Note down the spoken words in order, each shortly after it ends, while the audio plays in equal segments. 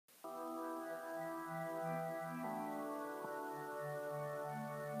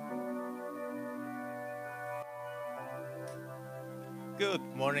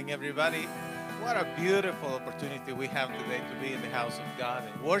Good morning, everybody. What a beautiful opportunity we have today to be in the house of God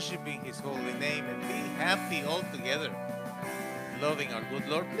and worshiping His holy name and be happy all together, loving our good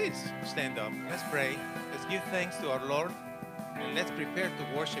Lord. Please stand up. Let's pray. Let's give thanks to our Lord and let's prepare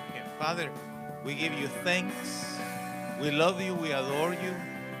to worship Him. Father, we give you thanks. We love you. We adore you.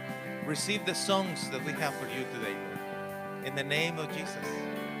 Receive the songs that we have for you today, Lord. In the name of Jesus.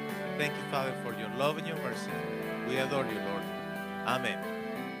 Thank you, Father, for your love and your mercy. We adore you, Lord. Amen.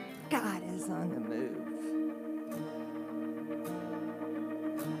 God is on the move.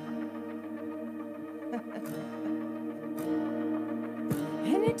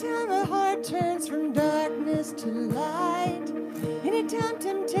 Anytime a heart turns from darkness to light, anytime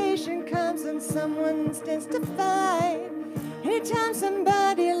temptation comes and someone stands to fight, anytime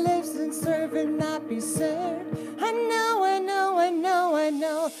somebody lives and serve and not be served, I know,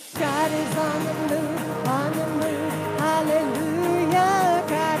 God is on the move, hallelujah.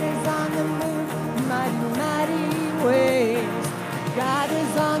 God is on the move, mighty, mighty ways. God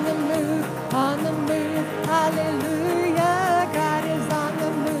is on the move, hallelujah. God is on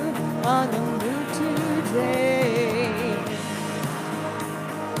the move today.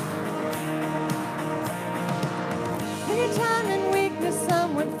 Anytime in weakness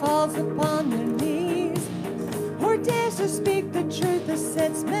someone falls upon their knees or dares to speak the truth that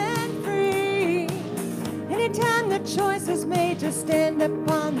sets men free, anytime the choice is made to stand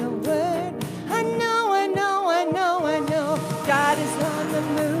upon the word, I know, God is on the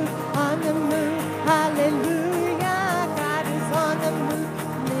move, hallelujah. God is on the move,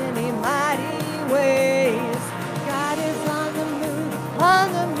 many mighty ways. God is on the move,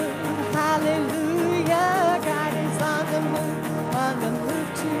 hallelujah. God is on the move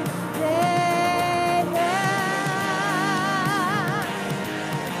today.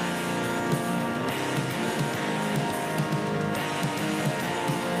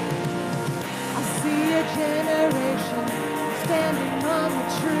 I see a generation standing on the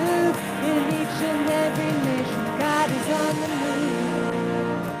truth in each and every nation. God is on the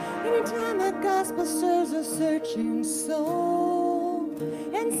move. Anytime the gospel serves a searching soul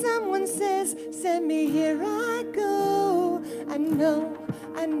and someone says, send me, here I go, I know,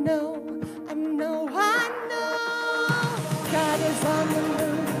 God is on the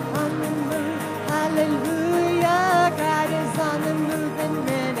move, hallelujah. God is on the move in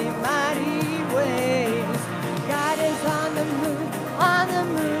many mighty ways. God is on the move,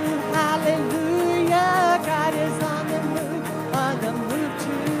 hallelujah. God is on the move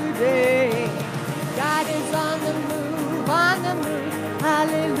today. God is on the move,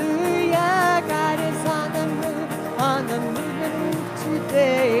 hallelujah. God is on the move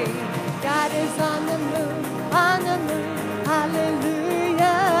today. God is on the move,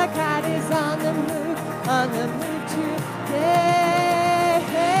 hallelujah. God is on the move today.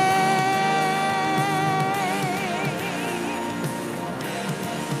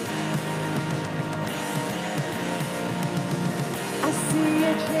 I see a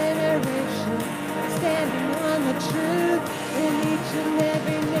generation standing on the truth in each and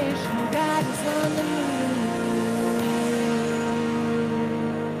every nation. God is on the move.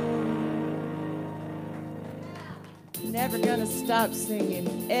 Never gonna stop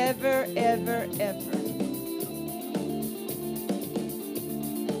singing, ever, ever, ever.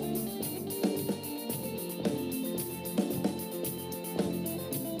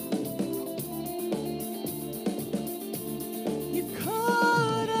 You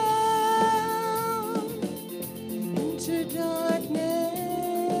called out into darkness.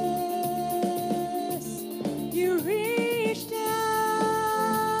 You reached out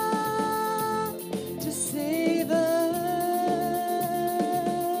to save us.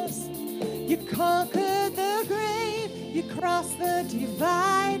 You conquered the grave. You crossed the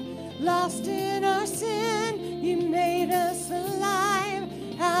divide. Lost in our sin, you made us alive.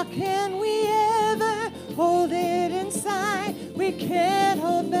 How can we ever hold it inside? We can't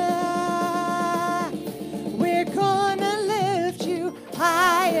hold back. We're gonna lift you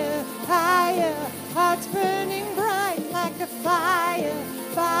higher, higher. Hearts burning bright like a fire,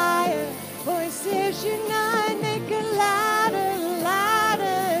 fire. Voices unite, make it louder,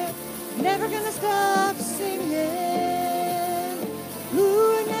 louder. Never gonna stop singing.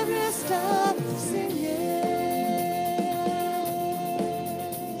 Ooh, never gonna stop singing.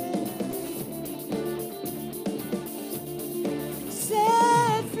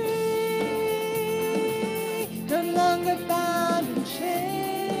 Set free, no longer bound in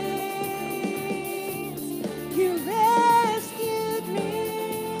chains.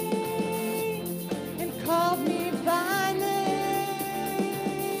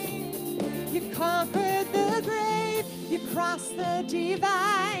 across the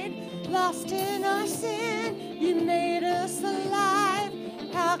divide. Lost in our sin, you made us alive.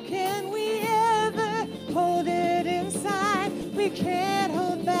 How can we ever hold it inside? We can't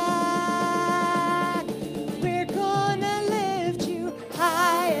hold back. We're gonna lift you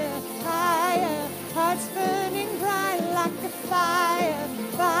higher, higher. Hearts burning bright like a fire,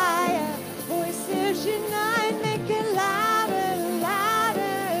 fire. Voices unite, make it louder,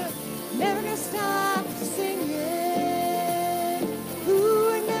 louder. Never gonna stop singing. Ooh,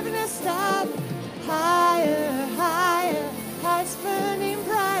 we're never gonna stop. Higher, higher. Hearts burning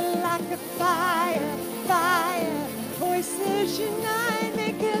bright like a fire, fire. Voices unite,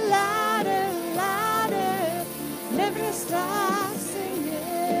 make it louder, louder. Never gonna stop singing.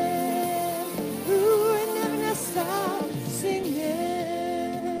 Ooh, we're never gonna stop singing.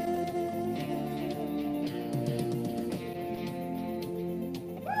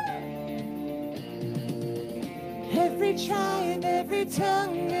 Every tribe, every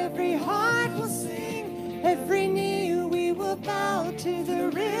tongue, every heart will sing. Every knee we will bow to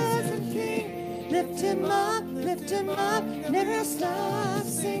the risen King. Lift him up, never stop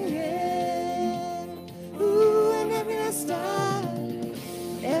singing. Ooh, and never gonna stop.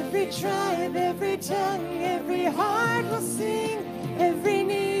 Every tribe, every tongue, every heart will sing. Every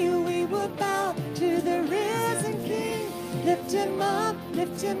knee we will bow to the risen King. Lift him up,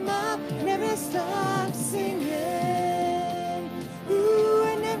 never stop singing. Ooh,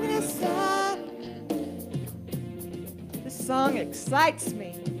 and never gonna stop. This song excites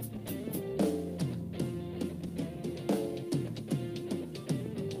me.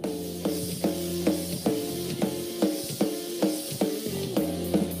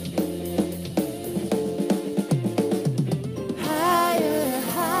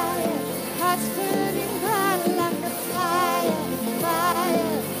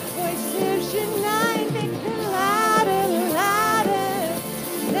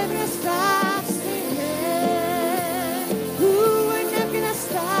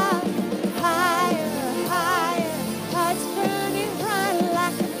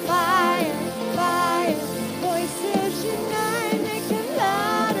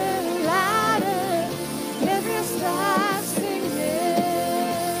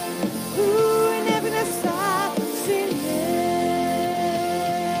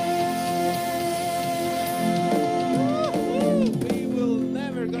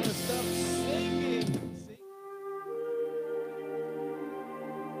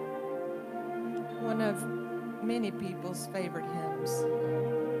 One of many people's favorite hymns.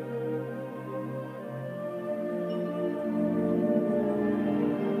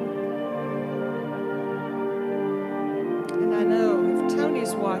 And I know if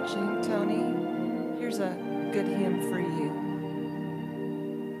Tony's watching, Tony, here's a good hymn for you.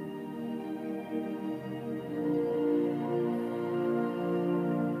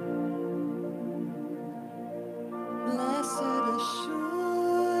 Blessed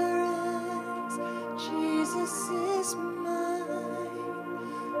assurance, Jesus is mine.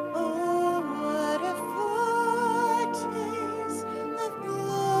 Oh, what a foretaste of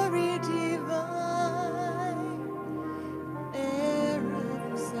glory divine, heir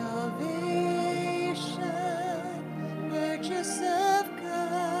of salvation, purchase of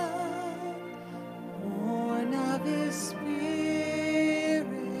God, born of His Spirit,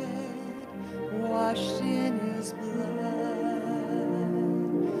 washed in His blood.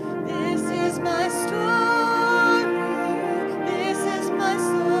 This is my story, this is my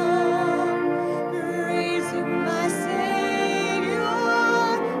song, praising my Savior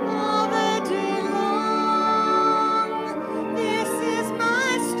all the day long. This is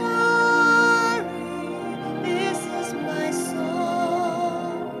my story, this is my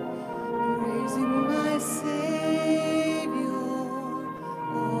song, praising my Savior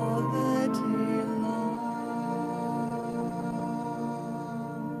all the day long.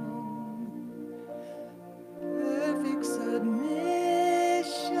 Perfect submission,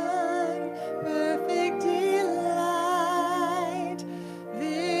 perfect delight,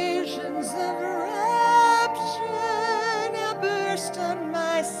 visions of rapture now burst on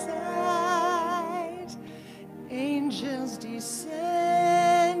my sight. Angels descending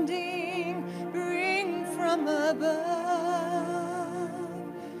bring from above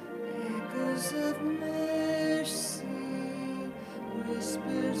echoes of mercy,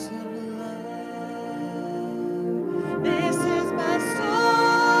 whispers of love. This is my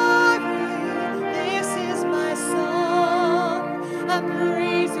story, this is my song. I'm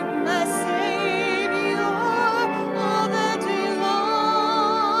praising my Savior all the day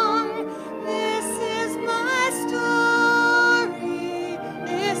long. This is my story,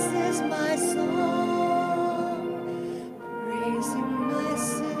 this is my song,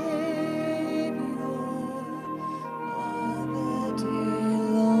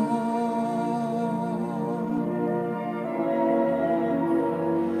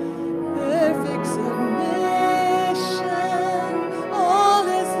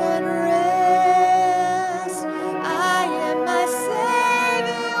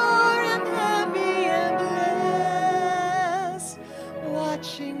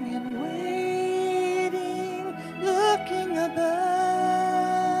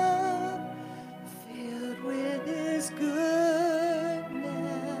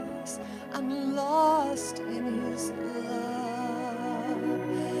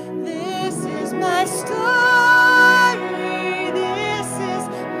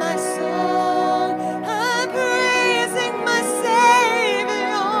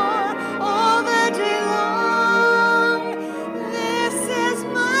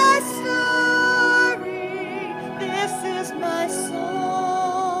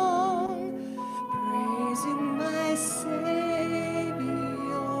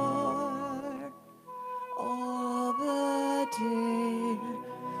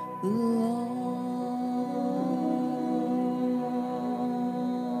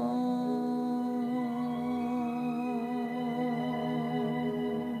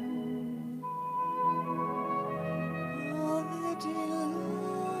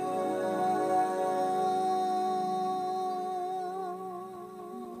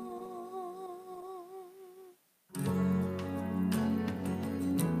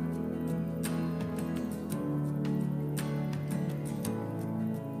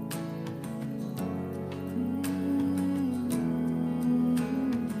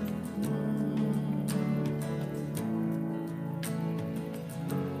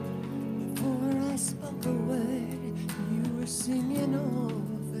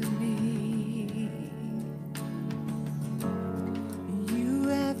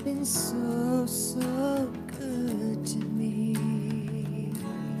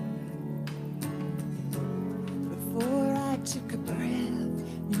 took a breath,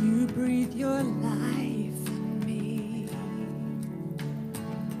 you breathed your life in me.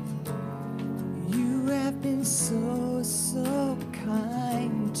 You have been so, so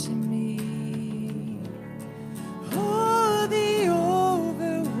kind to me. Oh, the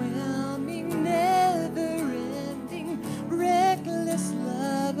overwhelming, never-ending, reckless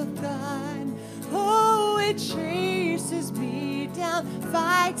love of God. Oh, it chases me down,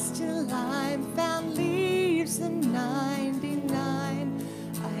 fights till I'm found, leaves the 99.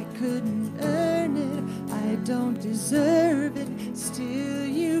 I couldn't earn it, I don't deserve it, still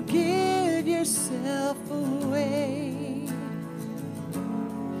you give yourself away.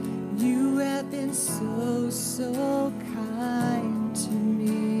 You have been so, so kind to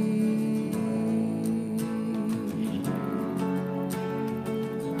me.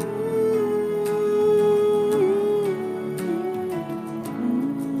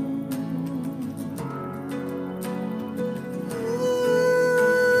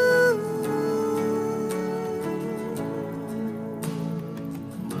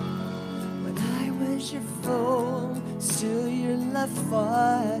 When I was your foe, still your love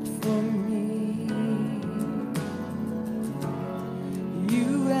fought for me.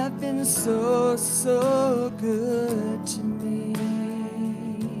 You have been so, so good to me.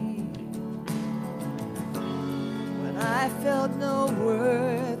 When I felt no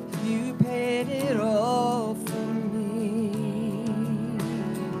worth, you paid it all for me.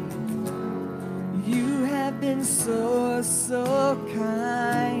 You have been so, so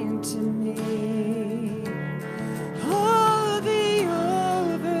kind to me. Oh, the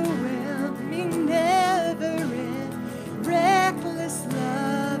overwhelming, never-ending, reckless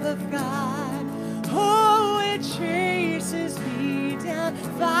love of God. Oh, it chases me down,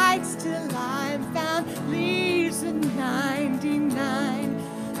 fights till I'm found, leaves the 99.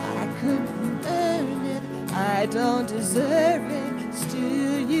 I couldn't earn it, I don't deserve it,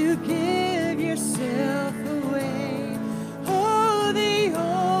 still you give yourself away. Oh, the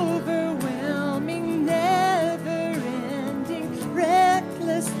overwhelming, never-ending,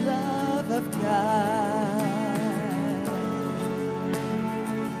 reckless love of God.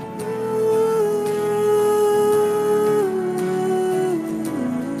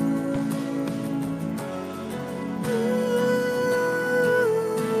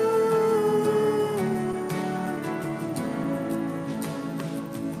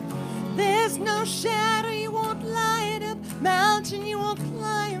 There's no shadow you won't light up, mountain you won't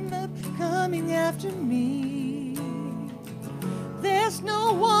climb up, coming after me. There's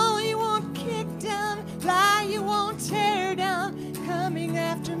no wall you won't kick down, lie you won't tear down, coming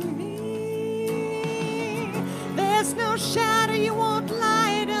after me. There's no shadow you won't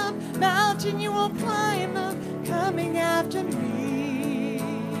light up, mountain you won't climb up, coming after me.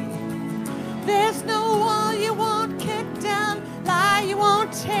 There's no wall you won't kick down, lie you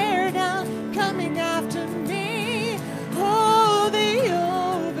won't tear down, coming after me. Oh, the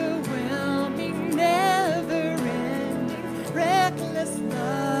overwhelming, never-ending, reckless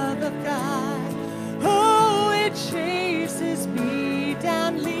love of God. Oh, it chases me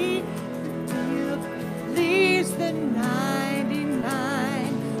down, leaves the 99.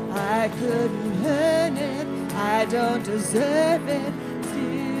 I couldn't earn it, I don't deserve it,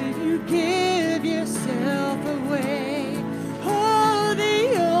 still you give yourself away. Oh,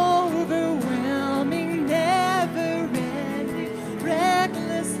 the overwhelming, never-ending,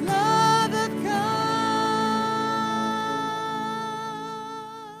 reckless love of God.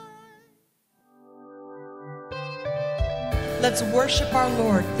 Let's worship our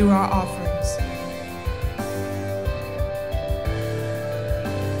Lord through our offerings.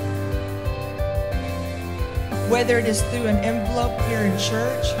 Whether it is through an envelope here in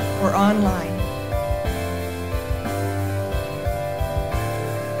church or online.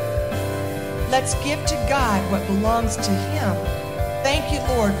 Let's give to God what belongs to Him. Thank you,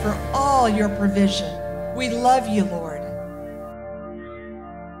 Lord, for all your provision. We love you, Lord.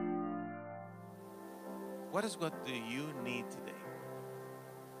 What do you need today?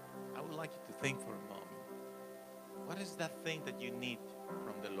 I would like you to think for a moment. What is that thing that you need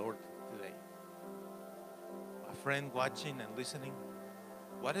from the Lord today? A friend watching and listening,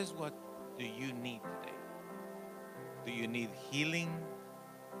 what do you need today? Do you need healing?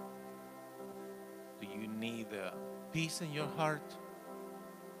 Do you need peace in your heart?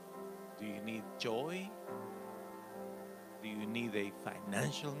 Do you need joy? Do you need a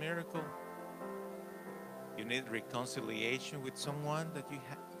financial miracle? You need reconciliation with someone that you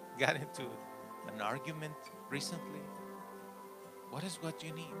got into an argument recently? What is what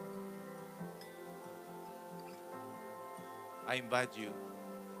you need? I invite you,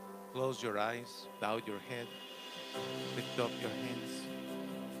 close your eyes, bow your head. Lift up your hands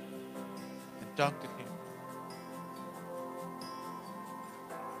and talk to Him.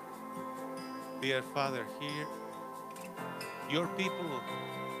 Dear Father, hear your people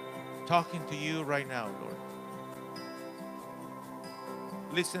talking to you right now, Lord.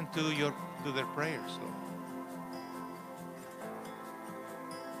 Listen to their prayers, Lord.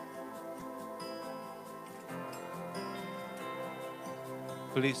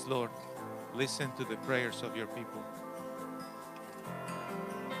 Please, Lord, listen to the prayers of your people.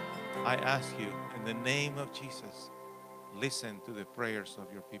 I ask you, in the name of Jesus, listen to the prayers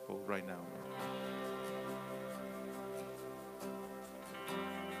of your people right now, Lord.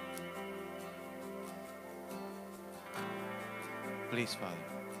 Please, Father.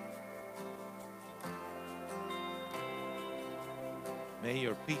 May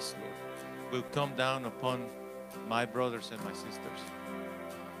your peace, Lord, will come down upon my brothers and my sisters.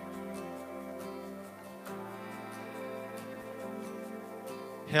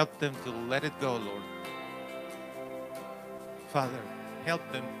 Help them to let it go, Lord. Father, help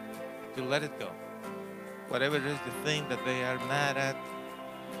them to let it go. Whatever is the thing that they are mad at,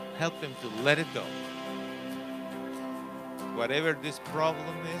 help them to let it go. Whatever this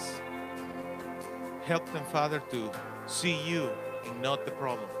problem is, help them, Father, to see you and not the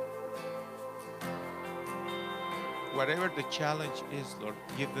problem. Whatever the challenge is, Lord,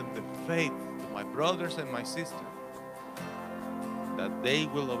 give them the faith to my brothers and my sisters that they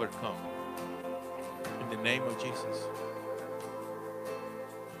will overcome. In the name of Jesus.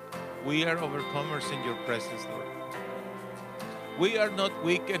 We are overcomers in your presence, Lord. We are not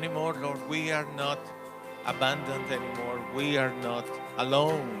weak anymore, Lord. We are not abandoned anymore. We are not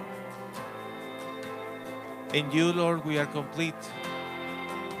alone. In you, Lord, we are complete.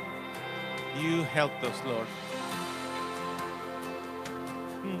 You helped us, Lord.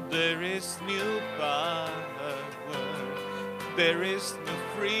 There is new power. There is new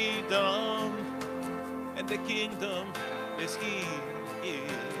freedom. And the kingdom is here.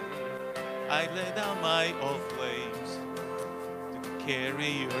 I lay down my old flames to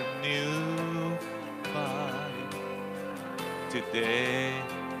carry your new fire. Today,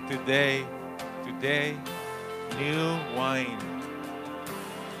 today, today, new wine.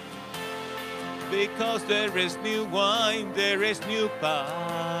 Because there is new wine, there is new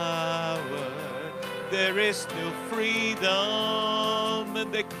power, there is new freedom,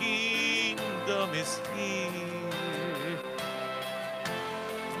 and the kingdom is here.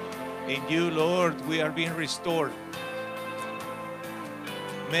 In you, Lord, we are being restored.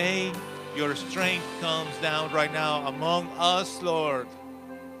 May your strength comes down right now among us, Lord.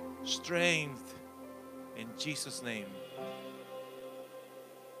 Strength in Jesus' name.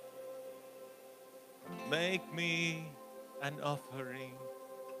 Make me an offering.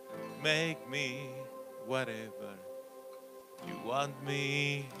 Make me whatever you want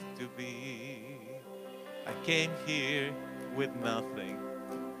me to be. I came here with nothing,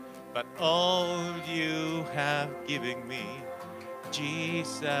 but all you have given me.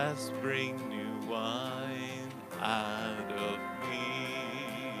 Jesus, bring new wine out of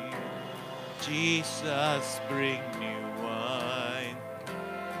me. Jesus, bring new wine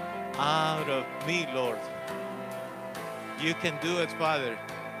out of me, Lord. You can do it, Father.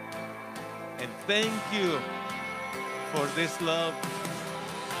 And thank you for this love.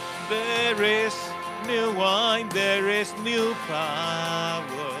 There is new wine, there is new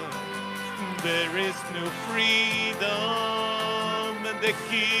power, there is new freedom, and the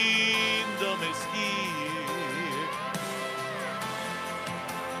kingdom is here.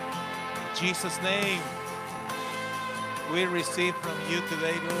 In Jesus' name, we receive from you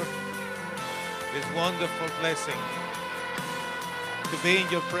today, Lord, this wonderful blessing to be in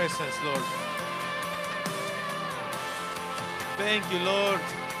your presence, Lord. Thank you, Lord.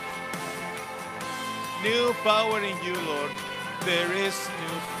 New power in you, Lord. There is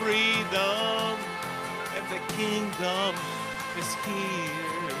new freedom, and the kingdom is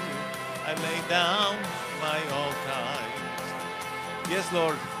here. I lay down my old times. Yes,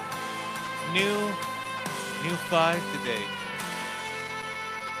 Lord. New fire today.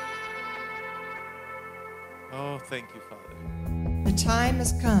 Oh, thank you, Father. The time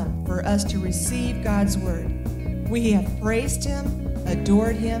has come for us to receive God's word. We have praised him,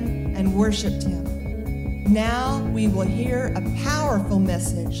 adored him, and worshiped him. Now we will hear a powerful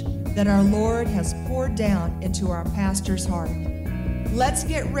message that our Lord has poured down into our pastor's heart. Let's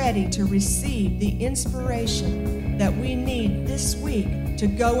get ready to receive the inspiration that we need this week to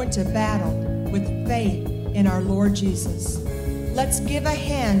go into battle with faith in our Lord Jesus. Let's give a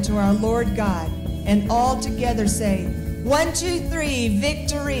hand to our Lord God and all together say, 1, 2, 3,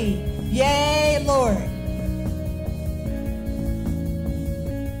 victory. Yay, Lord.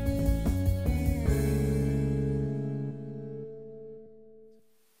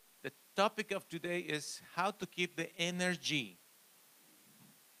 topic of today is how to keep the energy.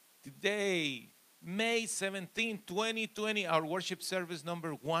 Today, May 17, 2020, our worship service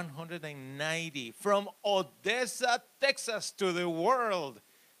number 190 from Odessa, Texas to the world.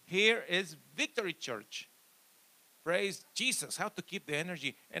 Here is Victory Church. Praise Jesus, how to keep the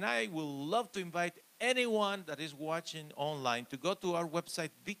energy. And I will love to invite anyone that is watching online to go to our website,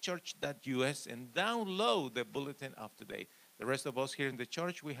 bigchurch.us, and download the bulletin of today. The rest of us here in the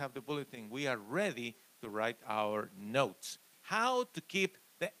church, we have the bulletin. We are ready to write our notes. How to keep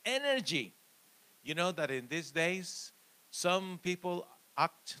the energy. You know that in these days, some people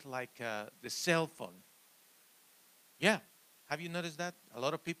act like the cell phone. Yeah, have you noticed that? A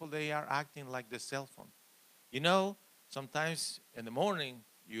lot of people, they are acting like the cell phone. You know, sometimes in the morning,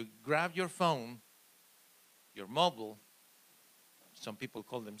 you grab your phone, your mobile, some people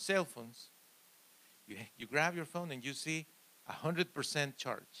call them cell phones. You grab your phone and you see 100%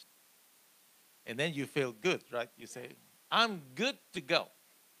 charged. And then you feel good, right? You say, I'm good to go.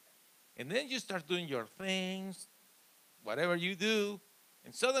 And then you start doing your things, whatever you do,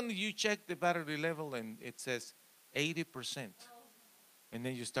 and suddenly you check the battery level and it says 80%. And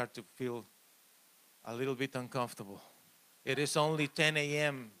then you start to feel a little bit uncomfortable. It is only 10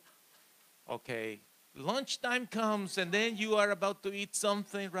 a.m. Okay, lunchtime comes and then you are about to eat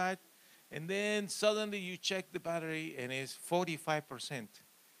something, right? And then suddenly you check the battery and it's 45%.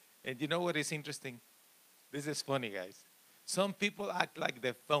 And you know what is interesting? This is funny, guys. Some people act like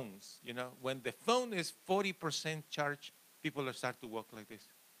their phones, you know. When the phone is 40% charged, people start to walk like this.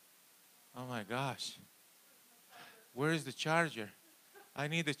 Oh my gosh. Where is the charger? I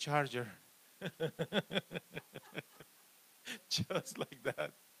need a charger. Just like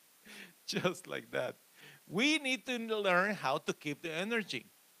that. Just like that. We need to learn how to keep the energy.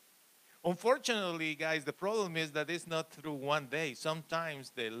 Unfortunately, guys, the problem is that it's not through one day.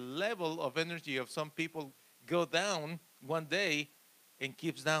 Sometimes the level of energy of some people go down one day and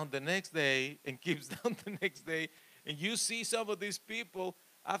keeps down the next day and keeps down the next day. And you see some of these people,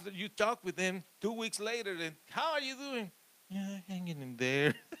 after you talk with them 2 weeks later, and how are you doing? Yeah, hanging in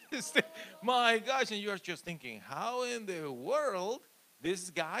there. My gosh, and you're just thinking, how in the world this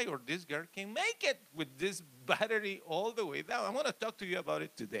guy or this girl can make it with this battery all the way down? I want to talk to you about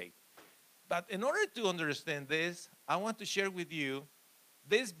it today. But in order to understand this, I want to share with you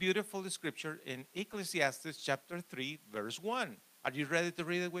this beautiful scripture in Ecclesiastes chapter 3, verse 1. Are you ready to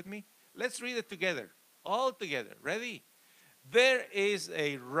read it with me? Let's read it together, all together. Ready? There is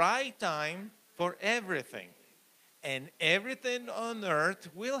a right time for everything, and everything on earth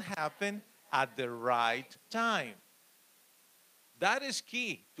will happen at the right time. That is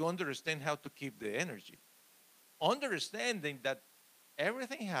key to understand how to keep the energy. Understanding that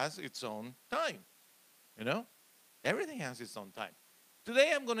everything has its own time. You know? Everything has its own time.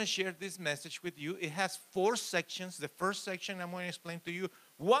 Today I'm going to share this message with you. It has 4 sections. The first section I'm going to explain to you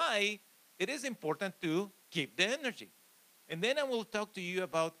why it is important to keep the energy. And then I will talk to you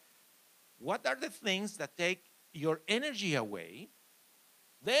about what are the things that take your energy away.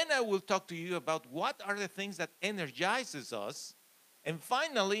 Then I will talk to you about what are the things that energizes us. And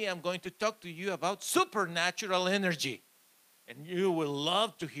finally, I'm going to talk to you about supernatural energy. And you will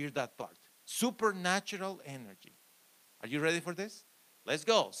love to hear that part. Supernatural energy. Are you ready for this? Let's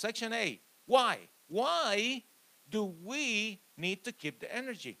go. Section A. Why? Why do we need to keep the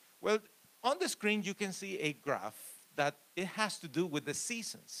energy? Well, on the screen you can see a graph that it has to do with the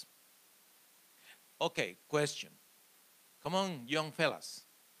seasons. Okay, question. Come on, young fellas.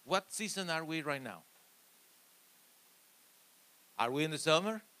 What season are we right now? Are we in the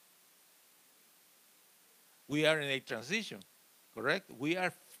summer? We are in a transition, correct? We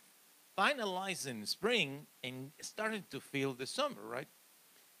are finalizing spring and starting to feel the summer, right?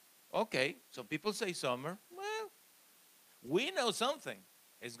 Okay, so people say summer. Well, we know something.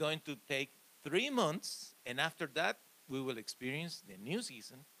 It's going to take 3 months, and after that, we will experience the new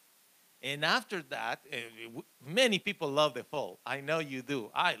season. And after that, many people love the fall. I know you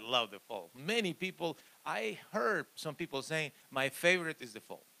do. I love the fall. Many people, I heard some people saying, my favorite is the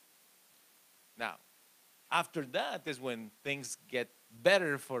fall. Now, after that is when things get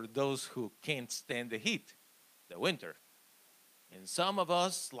better for those who can't stand the heat, the winter. And some of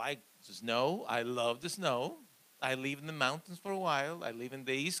us like the snow. I love the snow. I live in the mountains for a while. I live in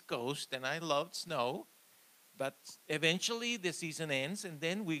the East Coast, and I love snow. But eventually the season ends, and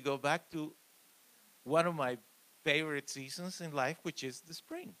then we go back to one of my favorite seasons in life, which is the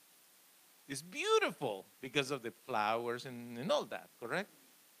spring. It's beautiful because of the flowers and all that, correct?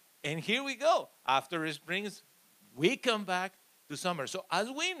 And here we go. After spring, we come back to summer. So as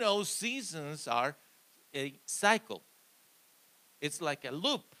we know, seasons are a cycle. It's like a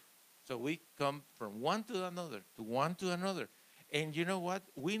loop. So we come from one to another, to one to another. And you know what?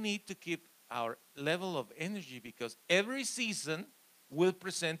 We need to keep our level of energy because every season will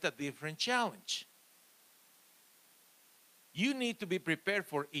present a different challenge. You need to be prepared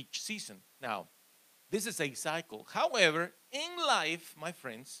for each season. Now, this is a cycle. However, in life, my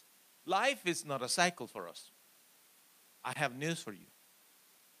friends, life is not a cycle for us. I have news for you.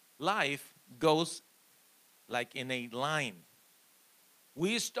 Life goes like in a line.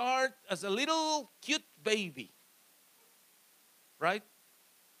 We start as a little cute baby, right?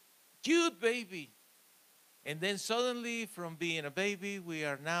 Cute baby. And then suddenly, from being a baby, we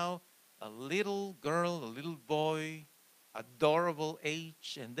are now a little girl, a little boy, adorable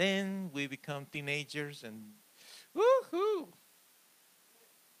age. And then we become teenagers and woohoo!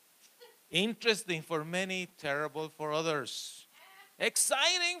 Interesting for many, terrible for others.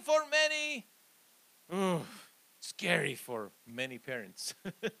 Exciting for many, ooh, scary for many parents.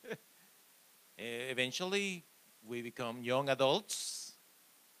 Eventually, we become young adults.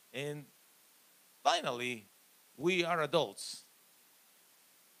 And finally, we are adults.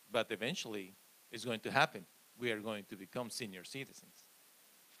 But eventually, it's going to happen. We are going to become senior citizens.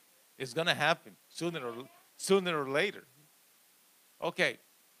 It's going to happen sooner or later. Okay,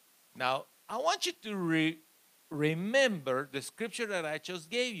 now I want you to remember the scripture that I just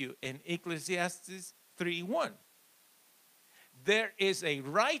gave you in Ecclesiastes 3:1. There is a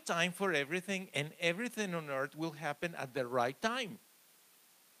right time for everything, and everything on earth will happen at the right time.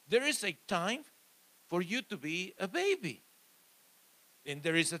 There is a time for you to be a baby, and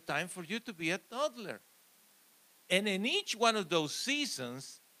there is a time for you to be a toddler. And in each one of those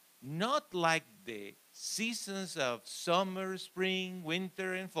seasons, not like the seasons of summer, spring,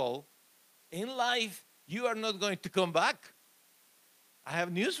 winter, and fall, in life, you are not going to come back. I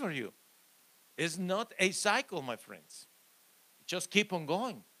have news for you. It's not a cycle, my friends. Just keep on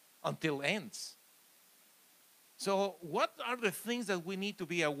going until it ends. So what are the things that we need to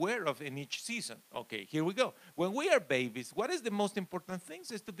be aware of in each season? Okay, here we go. When we are babies, what is the most important thing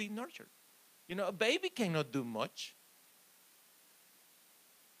is to be nurtured. You know, a baby cannot do much.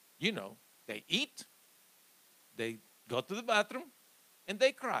 You know, they eat, they go to the bathroom, and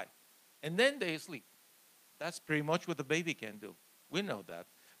they cry. And then they sleep. That's pretty much what a baby can do. We know that.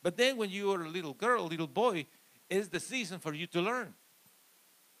 But then when you are a little girl, little boy, it's the season for you to learn.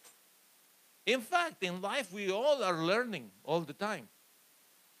 In fact, in life, we all are learning all the time.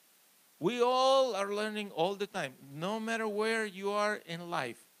 We all are learning all the time, no matter where you are in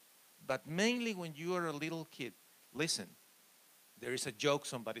life. But mainly when you are a little kid. Listen, there is a joke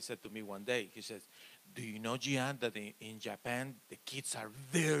somebody said to me one day. He says, do you know, Gian, that in Japan, the kids are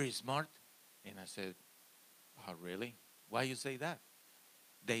very smart? And I said, oh, really? Why you say that?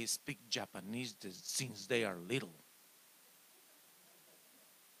 They speak Japanese since they are little.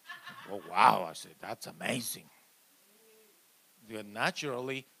 Oh, wow. I said, that's amazing.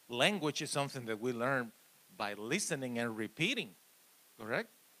 Naturally, language is something that we learn by listening and repeating, correct?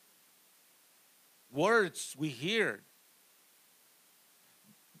 Words we hear.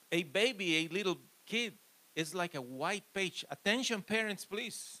 A baby, a little kid, is like a white page. Attention, parents,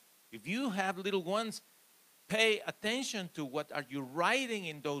 please. If you have little ones, pay attention to what are you writing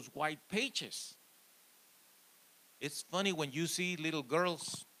in those white pages. It's funny when you see little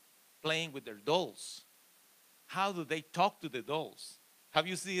girls playing with their dolls. How do they talk to the dolls? Have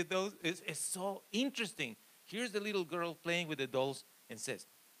you seen those? It's so interesting. Here's the little girl playing with the dolls and says,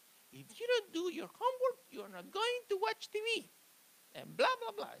 if you don't do your homework, you're not going to watch TV. And blah,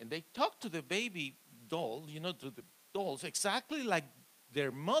 blah, blah. And they talk to the baby doll, you know, to the dolls, exactly like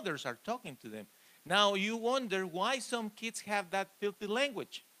their mothers are talking to them. Now you wonder why some kids have that filthy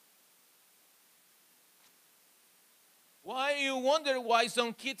language. Why you wonder why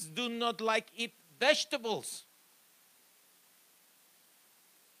some kids do not like eat vegetables?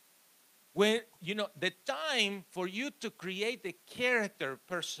 When, you know, the time for you to create a character,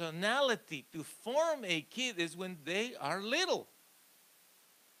 personality, to form a kid is when they are little.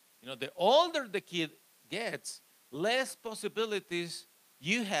 You know, the older the kid gets, less possibilities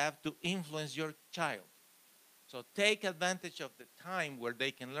you have to influence your child. So take advantage of the time where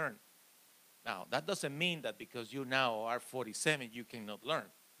they can learn. Now, that doesn't mean that because you now are 47, you cannot learn.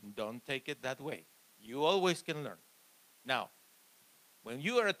 Don't take it that way. You always can learn. Now, when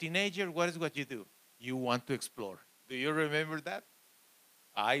you are a teenager, what is what you do? You want to explore. Do you remember that?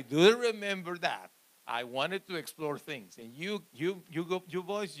 I do remember that. I wanted to explore things. And you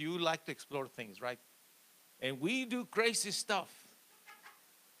boys, you like to explore things, right? And we do crazy stuff.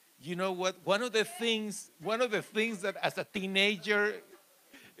 You know what? One of the things that as a teenager,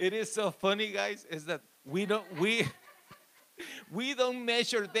 it is so funny, guys, is that we We don't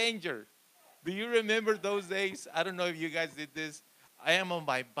measure danger. Do you remember those days? I don't know if you guys did this. I am on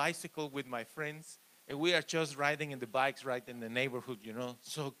my bicycle with my friends, and we are just riding in the bikes right in the neighborhood,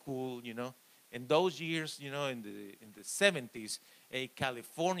 so cool, In those years, in the 70s, a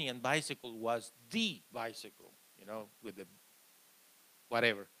Californian bicycle was the bicycle, with the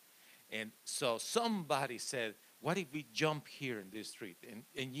whatever. And so somebody said, what if we jump here in this street?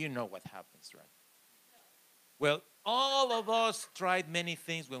 And you know what happens, right? Well, all of us tried many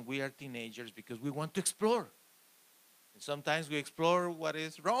things when we are teenagers because we want to explore. And sometimes we explore what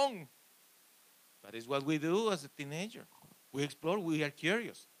is wrong. But it's what we do as a teenager. We explore, we are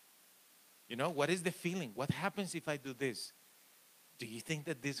curious. What is the feeling? What happens if I do this? Do you think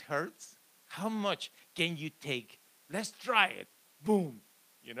that this hurts? How much can you take? Let's try it. Boom.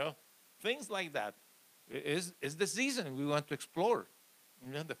 Things like that. It's the season we want to explore.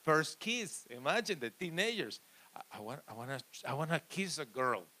 The first kiss. Imagine the teenagers. I want to kiss a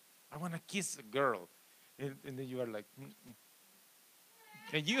girl. I want to kiss a girl. And then you are like, mm-mm.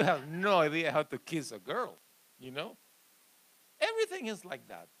 And you have no idea how to kiss a girl, Everything is like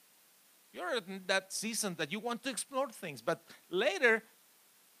that. You're in that season that you want to explore things. But later,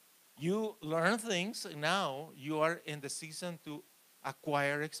 you learn things. And now you are in the season to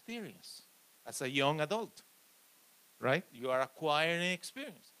acquire experience as a young adult, right? You are acquiring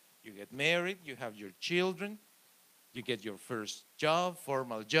experience. You get married, you have your children, you get your first job,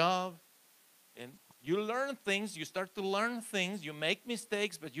 formal job, and you learn things, you start to learn things, you make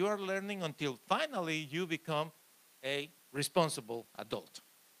mistakes, but you are learning until finally you become a responsible adult.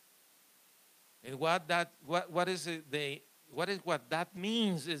 And what that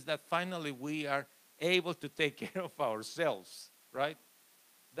means is that finally we are able to take care of ourselves, right?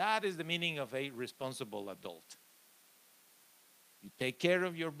 That is the meaning of a responsible adult. You take care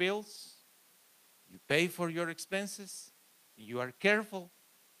of your bills, you pay for your expenses, you are careful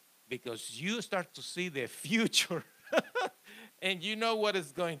because you start to see the future and you know what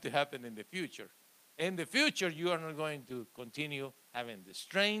is going to happen in the future. In the future, you are not going to continue having the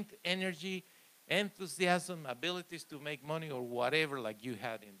strength, energy, enthusiasm, abilities to make money or whatever like you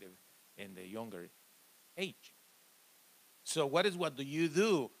had in the younger age. So what do you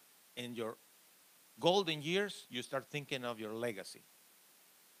do in your golden years? You start thinking of your legacy.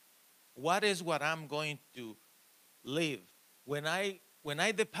 What is what I'm going to live when I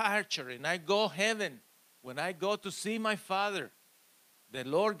departure and I go heaven, when I go to see my Father, the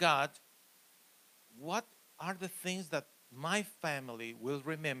Lord God? What are the things that my family will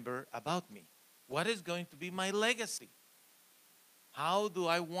remember about me? What is going to be my legacy? How do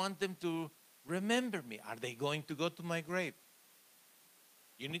I want them to remember me? Are they going to go to my grave?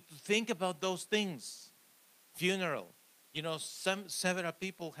 You need to think about those things. Funeral. Several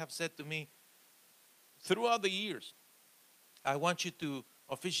people have said to me throughout the years, I want you to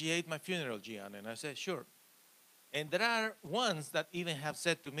officiate my funeral, Gian. And I said, sure. And there are ones that even have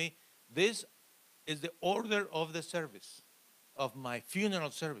said to me, this is the order of the service, of my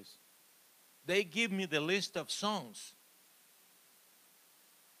funeral service. They give me the list of songs.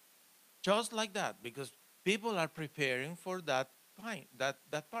 Just like that, because people are preparing for that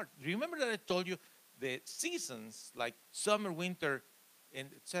part. Remember that I told you the seasons, like summer, winter, and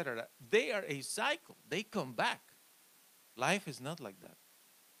etc., they are a cycle. They come back. Life is not like that.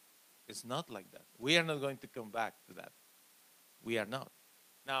 It's not like that. We are not going to come back to that. We are not.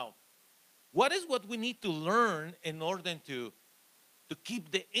 Now, what is what we need to learn in order to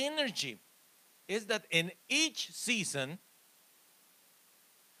keep the energy? Is that in each season,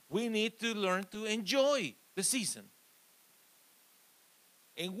 we need to learn to enjoy the season.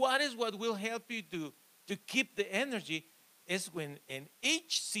 And what is what will help you to keep the energy is when in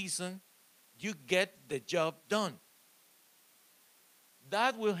each season you get the job done.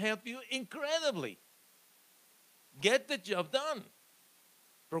 That will help you incredibly. Get the job done.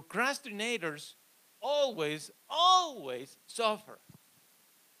 Procrastinators always suffer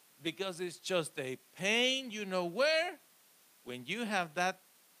because it's just a pain, where, when you have that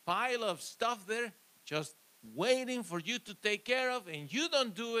pile of stuff there just waiting for you to take care of, and you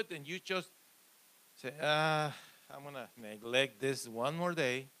don't do it, and you just say, I'm going to neglect this one more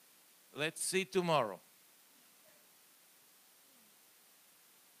day. Let's see tomorrow.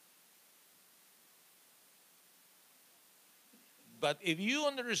 But if you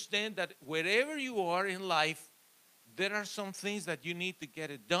understand that wherever you are in life, there are some things that you need to get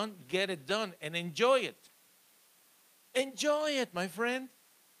it done and enjoy it. Enjoy it, my friend.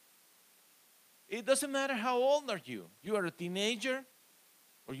 It doesn't matter how old are you. You are a teenager,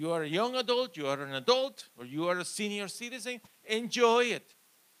 or you are a young adult, you are an adult, or you are a senior citizen. Enjoy it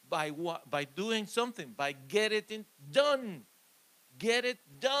by doing something, by getting it done. Get it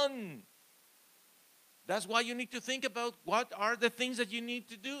done. That's why you need to think about what are the things that you need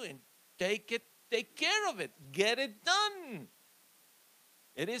to do and take care of it. Get it done.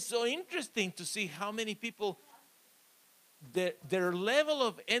 It is so interesting to see how many people, their level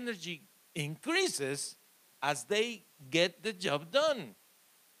of energy increases as they get the job done.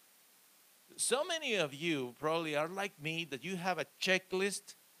 So many of you probably are like me that you have a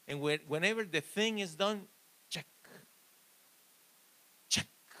checklist, and whenever the thing is done, check, check.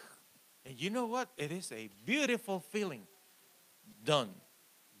 And you know what? It is a beautiful feeling. Done,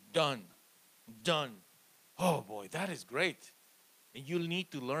 done, done. Oh boy, that is great. And you'll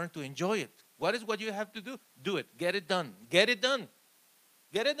need to learn to enjoy it. What is what you have to do? Do it. Get it done. Get it done.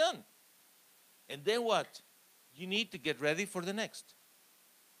 Get it done. And then what? You need to get ready for the next.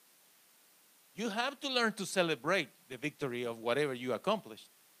 You have to learn to celebrate the victory of whatever you accomplished.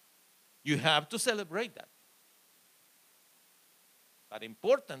 You have to celebrate that. But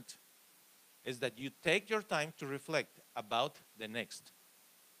important is that you take your time to reflect about the next.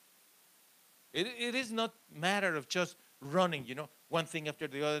 It is not a matter of just running, one thing after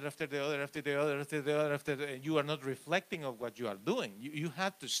the other, after the other, after the other, after the other, after the other. You are not reflecting of what you are doing. You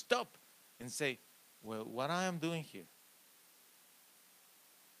have to stop and say, well, what I am doing here?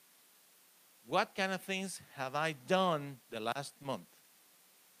 What kind of things have I done the last month?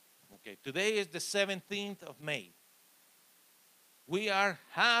 Okay, today is the 17th of May. We are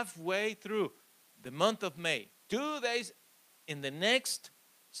halfway through the month of May. 2 days in the next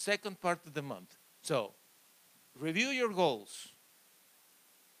second part of the month. So, review your goals.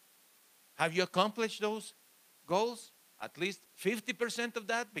 Have you accomplished those goals? At least 50% of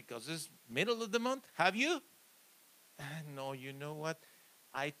that because it's middle of the month. Have you? No, you know what?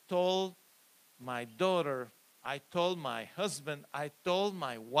 I told my daughter, I told my husband, I told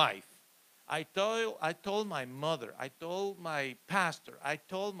my wife, I told my mother, I told my pastor, I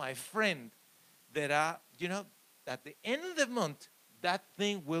told my friend that, at the end of the month, that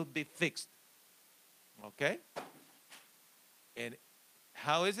thing will be fixed. Okay? And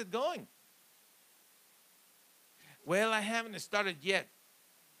how is it going? Well, I haven't started yet.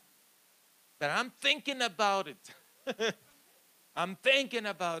 But I'm thinking about it. I'm thinking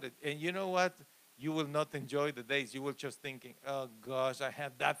about it. And you know what? You will not enjoy the days. You will just thinking, oh gosh, I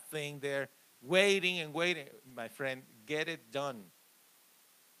have that thing there waiting and waiting. My friend, get it done.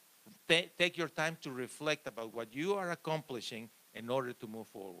 Take your time to reflect about what you are accomplishing in order to move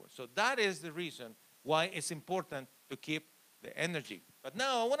forward. So that is the reason why it's important to keep the energy. But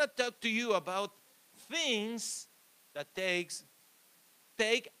now I want to talk to you about things that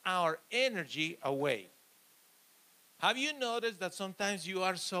take our energy away. Have you noticed that sometimes you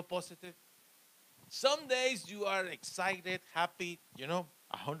are so positive? Some days you are excited, happy,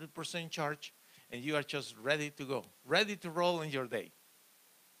 100% charge, and you are just ready to go, ready to roll in your day.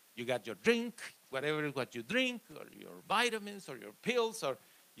 You got your drink, whatever is what you drink, or your vitamins, or your pills, or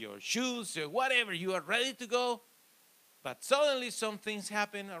your shoes, or whatever. You are ready to go, but suddenly some things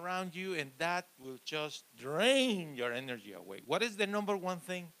happen around you, and that will just drain your energy away. What is the number one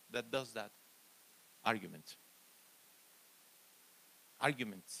thing that does that? Argument.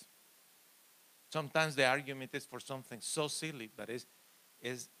 Arguments. Sometimes the argument is for something so silly, but is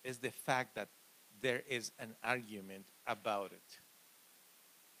the fact that there is an argument about it.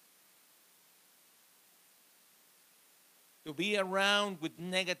 To be around with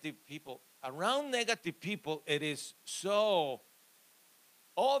negative people. Around negative people, it is so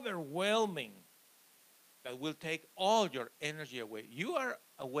overwhelming that will take all your energy away. You are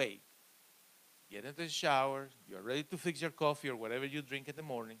awake. Get into the shower. You're ready to fix your coffee or whatever you drink in the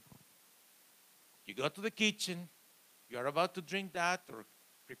morning. You go to the kitchen. You're about to drink that or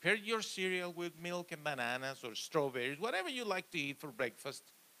prepare your cereal with milk and bananas or strawberries, whatever you like to eat for breakfast.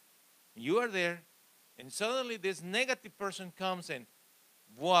 You are there. And suddenly this negative person comes and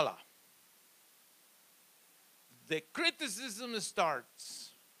voila. The criticism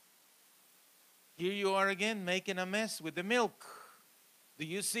starts. Here you are again making a mess with the milk. Do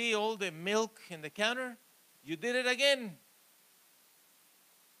you see all the milk in the counter? You did it again.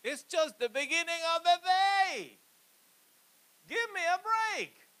 It's just the beginning of the day. Give me a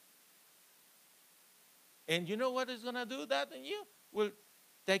break. And you know what is going to do that in you? Will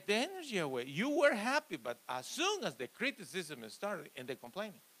take the energy away. You were happy, but as soon as the criticism started and the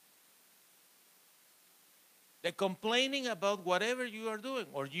complaining about whatever you are doing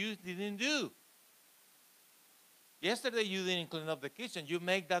or you didn't do. Yesterday you didn't clean up the kitchen. You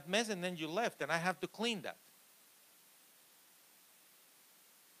make that mess and then you left and I have to clean that.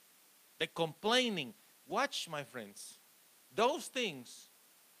 The complaining. Watch, my friends. Those things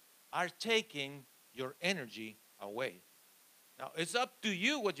are taking your energy away. Now, it's up to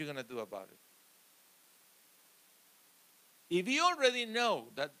you what you're going to do about it. If you already know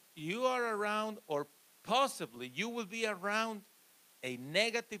that you are around, or possibly you will be around a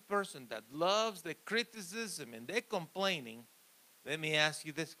negative person that loves the criticism and the complaining, let me ask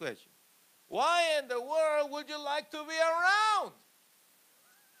you this question. Why in the world would you like to be around?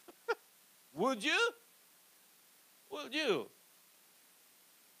 Would you? Would you?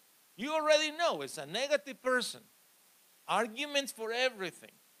 You already know it's a negative person. Arguments for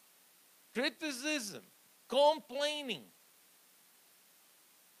everything. Criticism. Complaining.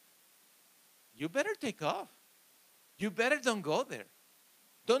 You better take off. You better don't go there.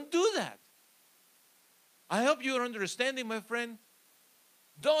 Don't do that. I hope you're understanding, my friend.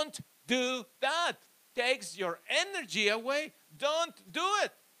 Don't do that. Takes your energy away. Don't do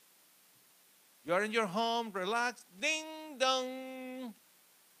it. You're in your home, relax. Ding dong.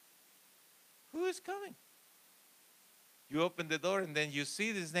 Who is coming? You open the door and then you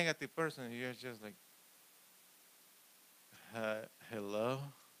see this negative person and you're just like, hello?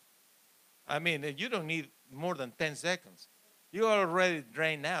 I mean, you don't need more than 10 seconds. You're already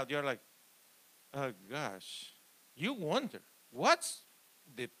drained out. You're like, oh gosh. You wonder, what's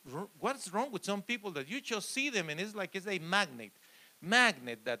wrong with some people that you just see them and it's like it's a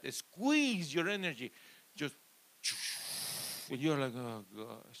magnet that squeeze your energy. Just, you're like, oh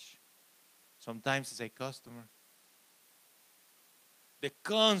gosh. Sometimes it's a customer. The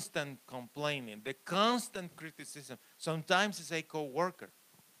constant complaining, the constant criticism. Sometimes it's a co-worker.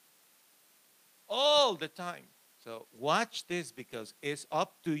 All the time. So watch this, because it's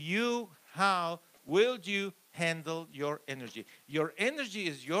up to you. How will you handle your energy? Your energy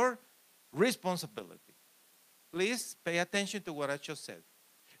is your responsibility. Please pay attention to what I just said.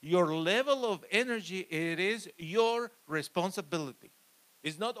 Your level of energy, it is your responsibility.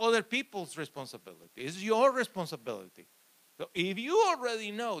 It's not other people's responsibility. It's your responsibility. So if you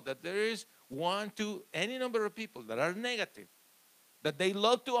already know that there is one, two, any number of people that are negative, that they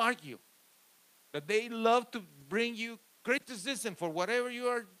love to argue, that they love to bring you criticism for whatever you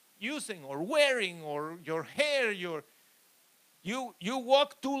are using or wearing, or your hair, you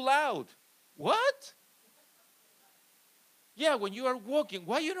walk too loud. What? Yeah, when you are walking,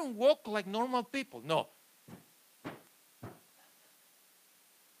 why you don't walk like normal people? No.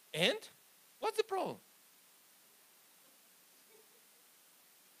 And what's the problem?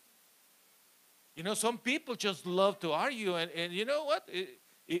 You know, some people just love to argue, and you know what?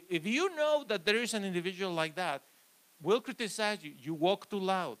 If you know that there is an individual like that, will criticize you. You walk too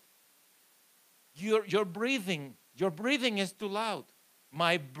loud. Your breathing is too loud.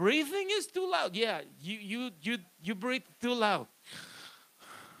 My breathing is too loud. Yeah, you breathe too loud.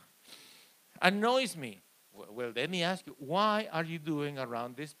 Annoys me. Well, let me ask you, why are you doing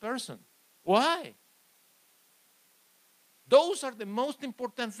around this person? Why? Those are the most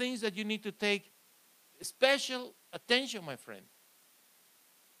important things that you need to take special attention, my friend.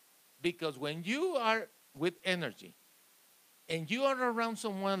 Because when you are with energy and you are around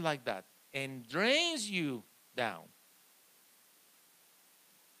someone like that and drains you down,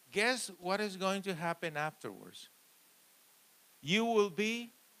 guess what is going to happen afterwards? You will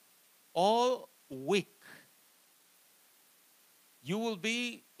be all weak. You will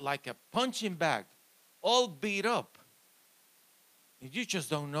be like a punching bag, all beat up. And you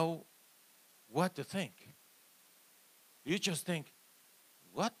just don't know what to think. You just think,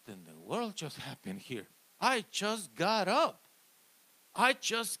 what in the world just happened here? I just got up. I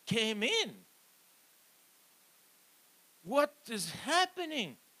just came in. What is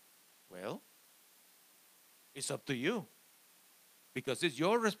happening? Well, it's up to you, because it's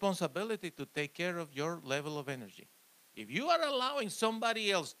your responsibility to take care of your level of energy. If you are allowing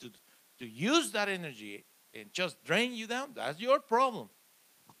somebody else to use that energy and just drain you down, that's your problem.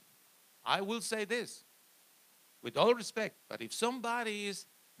 I will say this with all respect, but if somebody is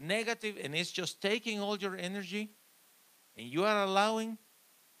negative and is just taking all your energy and you are allowing,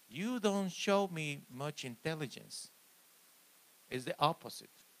 you don't show me much intelligence. It's the opposite.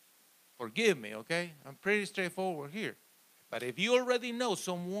 Forgive me, okay? I'm pretty straightforward here. But if you already know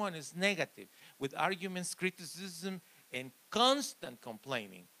someone is negative with arguments, criticism, and constant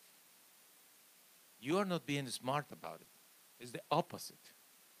complaining, you are not being smart about it. It's the opposite.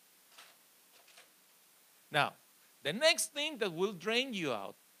 Now, the next thing that will drain you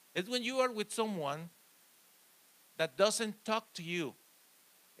out is when you are with someone that doesn't talk to you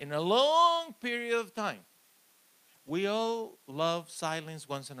in a long period of time. We all love silence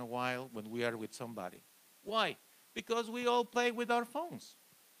once in a while when we are with somebody. Why? Because we all play with our phones.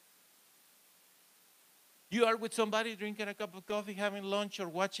 You are with somebody drinking a cup of coffee, having lunch, or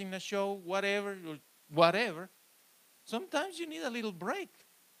watching a show, whatever, Sometimes you need a little break.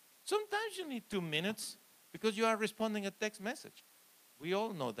 Sometimes you need 2 minutes because you are responding a text message. We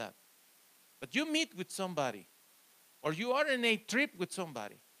all know that. But you meet with somebody or you are in a trip with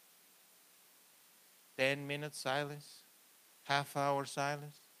somebody. 10 minutes silence, half hour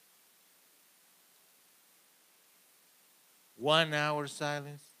silence, 1 hour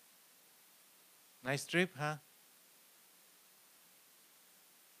silence. Nice trip, huh?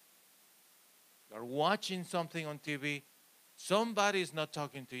 You're watching something on TV, somebody is not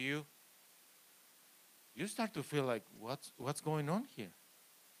talking to you. You start to feel like, what's going on here?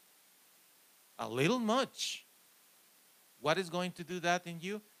 A little much. What is going to do that in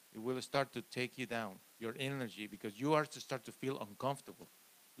you? It will start to take you down, your energy, because you are to start to feel uncomfortable.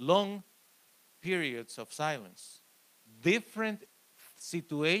 Long periods of silence. Different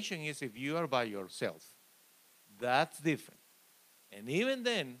situation is if you are by yourself. That's different. And even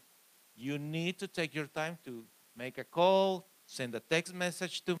then, you need to take your time to make a call, send a text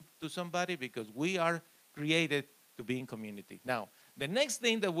message to somebody, because we are created to be in community. Now, the next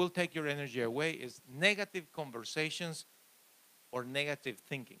thing that will take your energy away is negative conversations or negative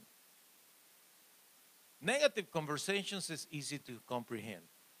thinking. Negative conversations is easy to comprehend.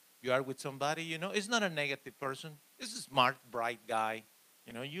 You are with somebody, it's not a negative person. It's a smart, bright guy.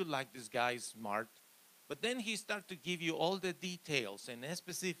 You like this guy is smart. But then he starts to give you all the details and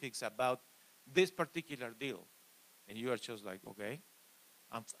specifics about this particular deal. And you are just like, okay,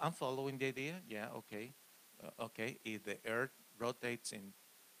 I'm following the idea. Yeah, okay. Okay, if the earth rotates in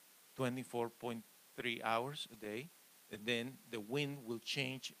 24.3 hours a day, and then the wind will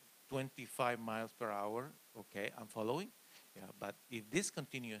change 25 miles per hour. Okay, I'm following. Yeah, but if this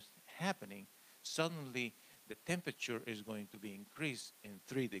continues happening, suddenly the temperature is going to be increased in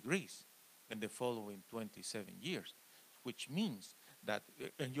 3 degrees in the following 27 years, which means that,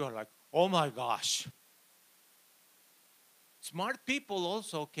 and you're like, oh my gosh. Smart people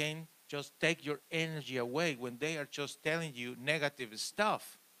also can just take your energy away when they are just telling you negative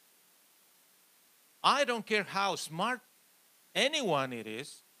stuff. I don't care how smart anyone it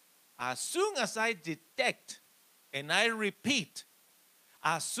is, as soon as I detect, and I repeat,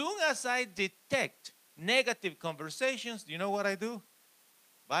 as soon as I detect negative conversations, you know what I do?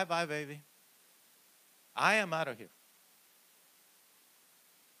 Bye-bye, baby. I am out of here.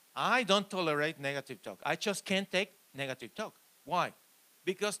 I don't tolerate negative talk. I just can't take negative talk. Why?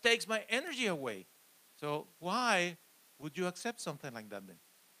 Because it takes my energy away. So why would you accept something like that then?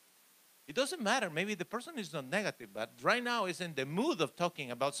 It doesn't matter. Maybe the person is not negative, but right now is in the mood of talking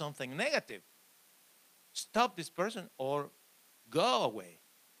about something negative. Stop this person or go away.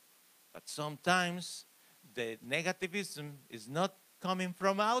 But sometimes the negativism is not coming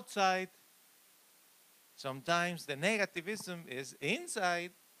from outside. Sometimes the negativism is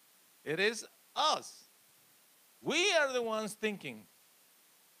inside. It is us. We are the ones thinking,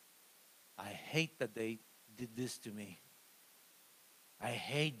 I hate that they did this to me. I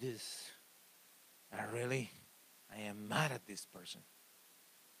hate this. I am mad at this person.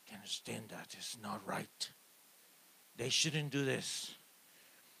 I can't stand that. It's not right. They shouldn't do this.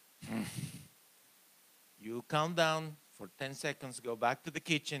 You calm down for 10 seconds, go back to the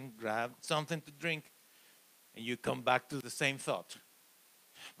kitchen, grab something to drink, and you come back to the same thought.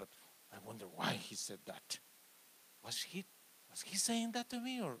 But I wonder why he said that. Was he saying that to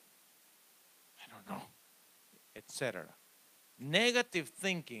me, or I don't know, etc. Negative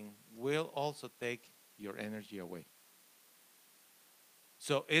thinking will also take your energy away.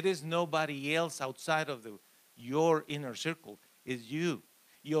 So it is nobody else outside of your inner circle. It's you,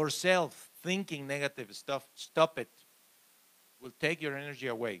 yourself, thinking negative stuff. Stop it. Will take your energy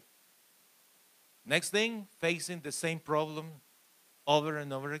away. Next thing, facing the same problem over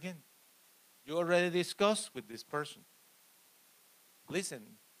and over again. You already discussed with this person. Listen,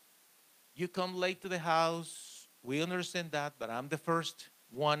 you come late to the house. We understand that, but I'm the first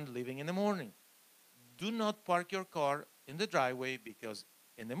one leaving in the morning. Do not park your car in the driveway, because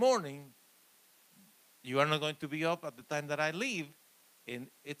in the morning you are not going to be up at the time that I leave, and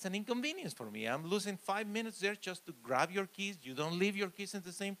it's an inconvenience for me. I'm losing 5 minutes there just to grab your keys. You don't leave your keys in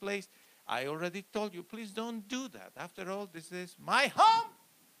the same place. I already told you, please don't do that. After all, this is my home.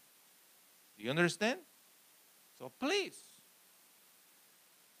 Do you understand? So please.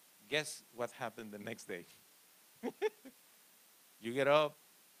 Guess what happened the next day? You get up,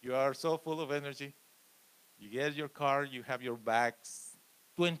 you are so full of energy. You get your car, you have your bags,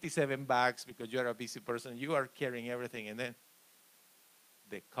 27 bags, because you're a busy person. You are carrying everything, and then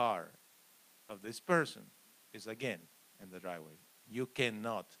the car of this person is again in the driveway. You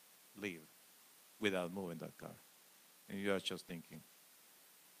cannot leave without moving that car. And you are just thinking,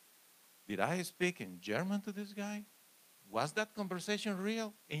 did I speak in German to this guy? Was that conversation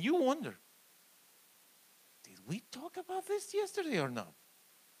real? And you wonder, did we talk about this yesterday or not?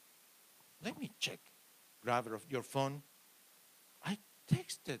 Let me check. Grab your phone. I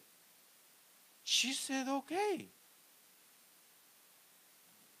texted. She said, okay.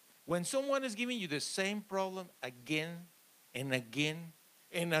 When someone is giving you the same problem again and again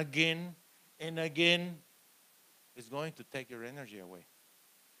and again and again, it's going to take your energy away.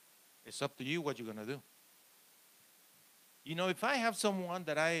 It's up to you what you're going to do. You know, if I have someone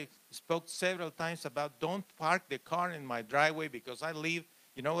that I spoke several times about, don't park the car in my driveway because I leave,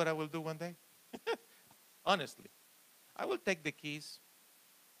 you know what I will do one day? Honestly, I will take the keys.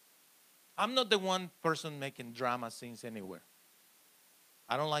 I'm not the one person making drama scenes anywhere.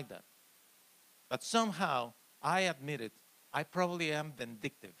 I don't like that. But somehow, I admit it, I probably am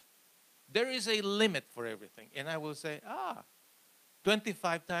vindictive. There is a limit for everything. And I will say,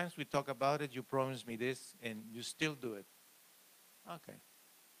 25 times we talk about it, you promised me this, and you still do it. Okay.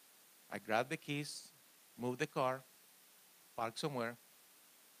 I grab the keys, move the car, park somewhere,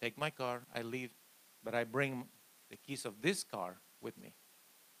 take my car, I leave, but I bring the keys of this car with me.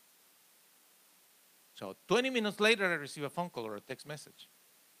 So 20 minutes later, I receive a phone call or a text message.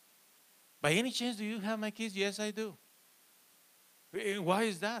 By any chance, do you have my keys? Yes, I do. Why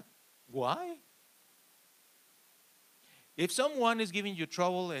is that? Why? If someone is giving you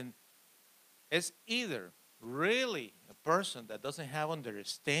trouble and it's either really a person that doesn't have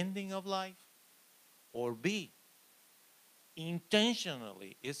understanding of life, or B,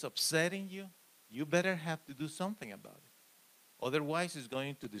 intentionally is upsetting you, you better have to do something about it. Otherwise, it's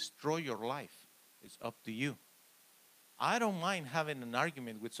going to destroy your life. It's up to you. I don't mind having an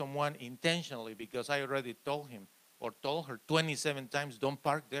argument with someone intentionally because I already told him or told her 27 times, don't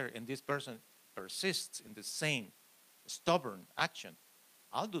park there, and this person persists in the same stubborn action.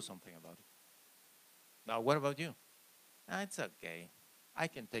 I'll do something about it. Now, what about you? It's okay. I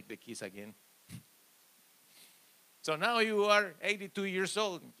can take the keys again. So now you are 82 years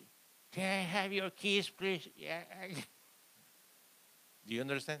old. Can I have your keys, please? Yeah. Do you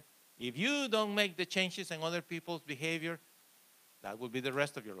understand? If you don't make the changes in other people's behavior, that will be the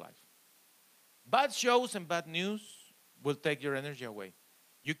rest of your life. Bad shows and bad news will take your energy away.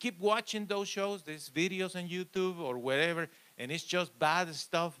 You keep watching those shows, these videos on YouTube or wherever, and it's just bad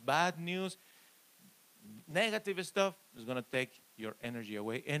stuff, bad news, negative stuff is going to take your energy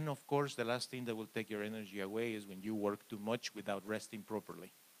away. And of course, the last thing that will take your energy away is when you work too much without resting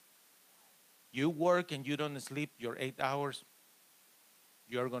properly. You work and you don't sleep your 8 hours,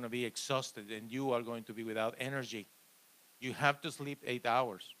 you're going to be exhausted and you are going to be without energy. You have to sleep 8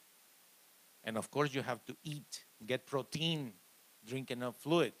 hours. And of course, you have to eat, get protein, drink enough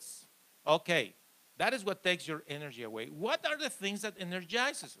fluids. Okay, that is what takes your energy away. What are the things that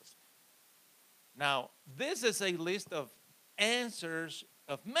energizes us? Now, this is a list of answers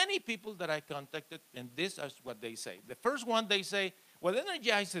of many people that I contacted, and this is what they say. The first one, they say, what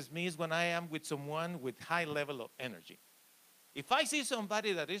energizes me is when I am with someone with high level of energy. If I see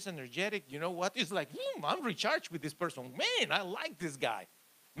somebody that is energetic, you know what? It's like, I'm recharged with this person. Man, I like this guy.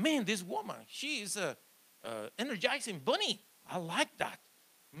 Man, this woman, she is a energizing bunny. I like that.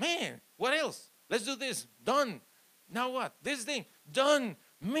 Man, what else? Let's do this. Done. Now what? This thing. Done.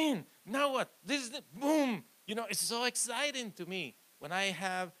 Man, now what? This is boom. You know, it's so exciting to me when I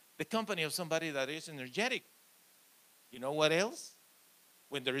have the company of somebody that is energetic. You know what else?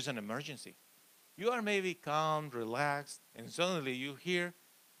 When there is an emergency. You are maybe calm, relaxed, and suddenly you hear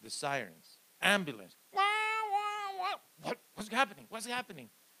the sirens, ambulance. What's happening? What's happening?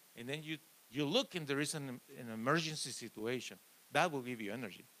 And then you look and there is an emergency situation. That will give you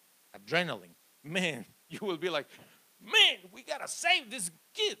energy, adrenaline. Man, you will be like, man, we got to save this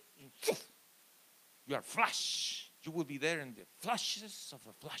kid. You are flash. You will be there in the flashes of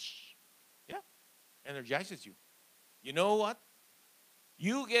a flash. Yeah, energizes you. You know what?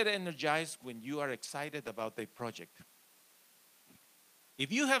 You get energized when you are excited about a project.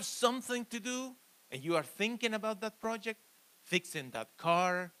 If you have something to do and you are thinking about that project, fixing that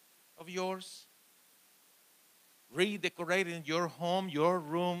car of yours, redecorating your home, your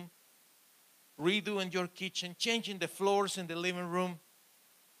room, redoing your kitchen, changing the floors in the living room,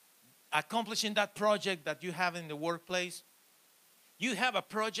 accomplishing that project that you have in the workplace, you have a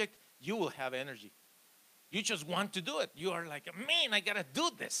project, you will have energy. You just want to do it. You are like, man, I got to do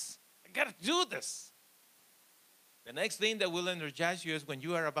this. I got to do this. The next thing that will energize you is when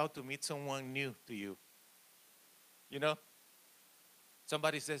you are about to meet someone new to you. You know?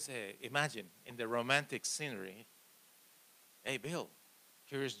 Somebody says, hey, imagine in the romantic scenery, hey, Bill,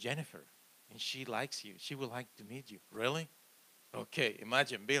 here's Jennifer, and she likes you. She would like to meet you. Really? Okay,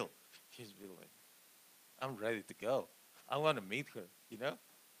 imagine Bill. He's Bill like, I'm ready to go. I want to meet her, you know?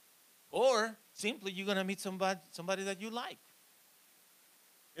 Or simply you're going to meet somebody that you like.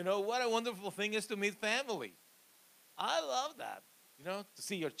 You know, what a wonderful thing is to meet family. I love that, you know, to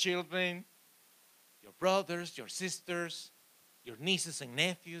see your children, your brothers, your sisters, your nieces and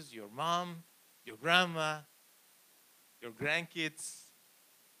nephews, your mom, your grandma, your grandkids.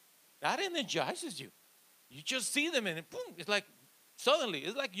 That energizes you. You just see them and boom, it's like suddenly,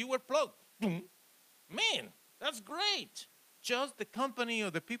 it's like you were plugged. Boom. Man, that's great. Just the company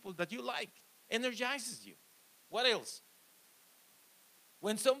of the people that you like energizes you. What else?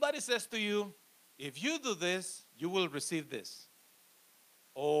 When somebody says to you, if you do this, you will receive this.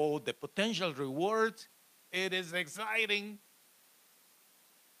 Oh, the potential reward, it is exciting.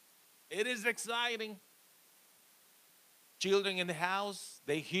 It is exciting. Children in the house,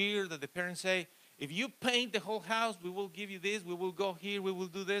 they hear that the parents say, if you paint the whole house, we will give you this, we will go here, we will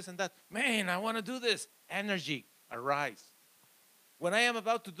do this and that. Man, I want to do this. Energy arise. When I am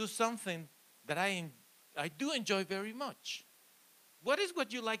about to do something that I do enjoy very much. What is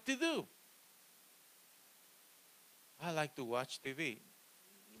what you like to do? I like to watch TV.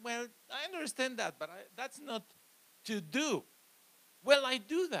 Well, I understand that, but that's not to do. Well, I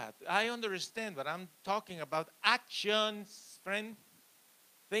do that. I understand, but I'm talking about actions, friend.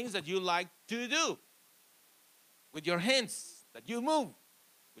 Things that you like to do with your hands, that you move,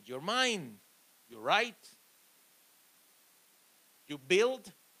 with your mind. You write. You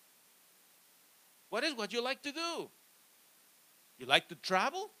build. What is what you like to do? You like to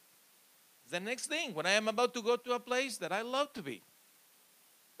travel? It's the next thing. When I am about to go to a place that I love to be,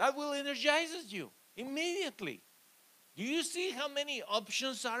 that will energize you immediately. Do you see how many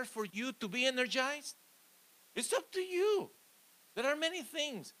options are for you to be energized? It's up to you. There are many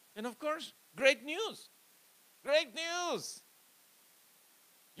things. And of course, great news. Great news.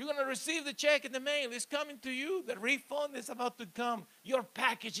 You're going to receive the check in the mail. It's coming to you. The refund is about to come. Your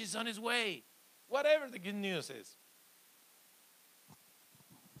package is on its way. Whatever the good news is.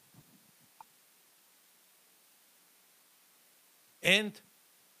 And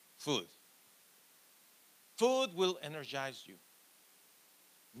food. Food will energize you.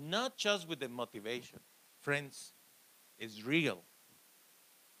 Not just with the motivation. Friends, it's real.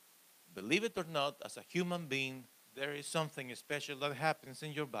 Believe it or not, as a human being, there is something special that happens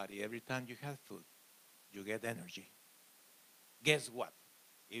in your body every time you have food. You get energy. Guess what?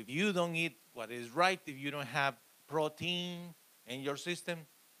 If you don't eat what is right, if you don't have protein in your system,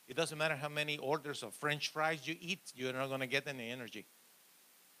 it doesn't matter how many orders of French fries you eat, you're not going to get any energy.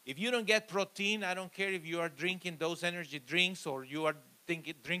 If you don't get protein, I don't care if you are drinking those energy drinks or you are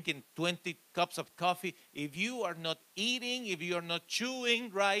drinking 20 cups of coffee. If you are not eating, if you are not chewing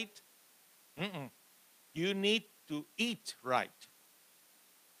right, you need to eat right.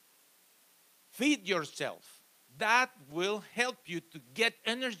 Feed yourself. That will help you to get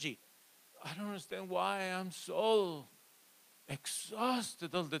energy. I don't understand why I'm so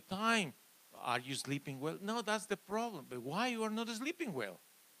exhausted all the time. Are you sleeping well? No, that's the problem. But why you are not sleeping well?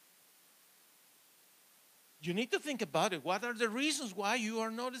 You need to think about it. What are the reasons why you are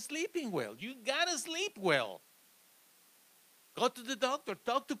not sleeping well? You gotta sleep well. Go to the doctor.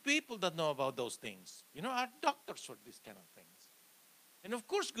 Talk to people that know about those things. You know, are doctors for these kind of things. And of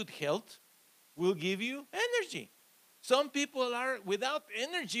course, good health will give you energy. Some people are without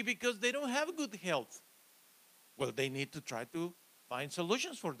energy because they don't have good health. Well, they need to try to find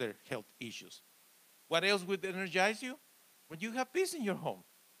solutions for their health issues. What else would energize you? When you have peace in your home.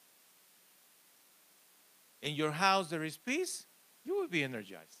 In your house there is peace, you will be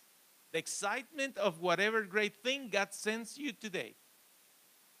energized. The excitement of whatever great thing God sends you today.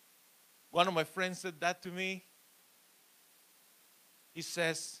 One of my friends said that to me. He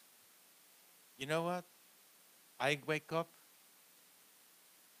says, you know what? I wake up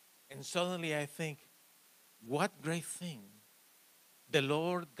and suddenly I think, what great thing the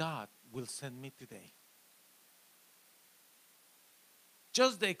Lord God will send me today.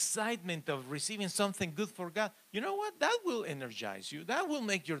 Just the excitement of receiving something good for God. You know what? That will energize you. That will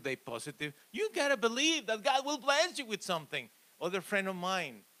make your day positive. You got to believe that God will bless you with something. Other friend of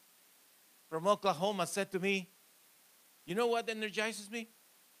mine from Oklahoma said to me, you know what energizes me?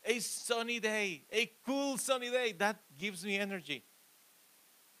 A sunny day, a cool sunny day. That gives me energy.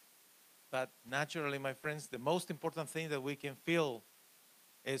 But naturally, my friends, the most important thing that we can feel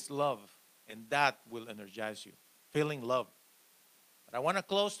is love. And that will energize you. Feeling love. But I want to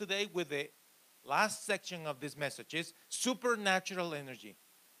close today with the last section of this message is supernatural energy.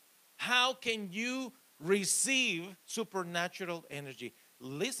 How can you receive supernatural energy?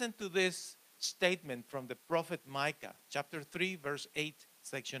 Listen to this statement from the prophet Micah, chapter 3, verse 8,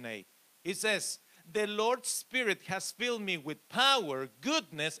 section 8. He says, the Lord's Spirit has filled me with power,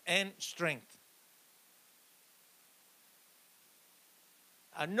 goodness, and strength.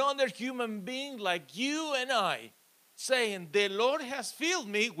 Another human being like you and I saying, the Lord has filled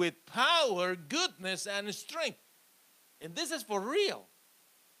me with power, goodness, and strength. And this is for real.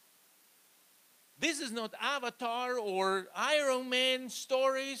 This is not Avatar or Iron Man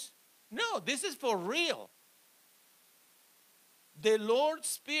stories. No, this is for real. The Lord's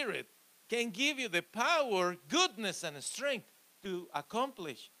Spirit can give you the power, goodness, and strength to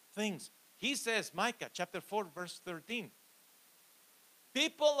accomplish things. He says, Micah chapter 4, verse 13,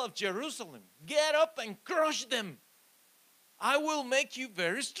 people of Jerusalem, get up and crush them. I will make you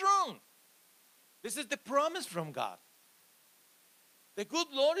very strong. This is the promise from God. The good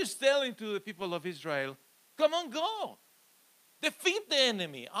Lord is telling to the people of Israel, come on, go. Defeat the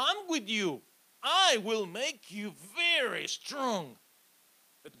enemy. I'm with you. I will make you very strong.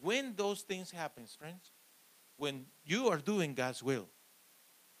 But when those things happen, friends, when you are doing God's will,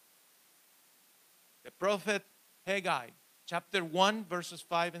 the prophet Haggai, chapter 1, verses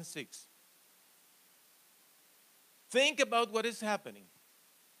 5 and 6. Think about what is happening.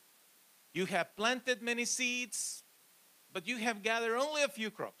 You have planted many seeds, but you have gathered only a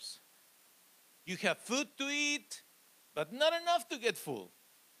few crops. You have food to eat, but not enough to get full.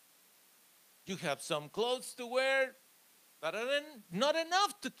 You have some clothes to wear, but not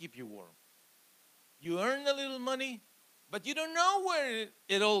enough to keep you warm. You earn a little money, but you don't know where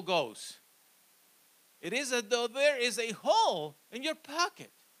it all goes. It is as though there is a hole in your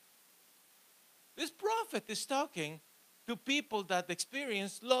pocket. This prophet is talking to people that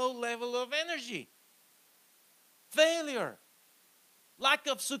experience low level of energy, failure, lack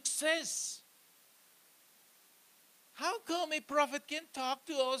of success. How come a prophet can talk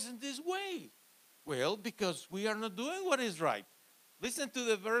to us in this way? Well, because we are not doing what is right. Listen to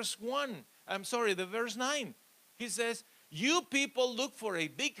the verse 9. He says, you people look for a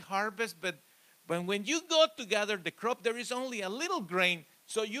big harvest, but when you go to gather the crop, there is only a little grain.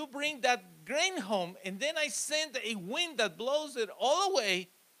 So you bring that grain home, and then I send a wind that blows it all away.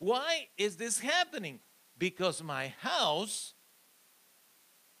 Why is this happening? Because my house,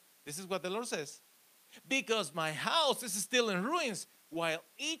 this is what the Lord says, because my house is still in ruins, while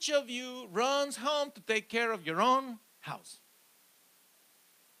each of you runs home to take care of your own house.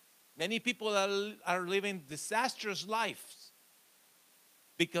 Many people are living disastrous lives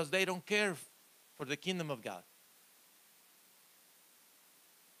because they don't care for the kingdom of God.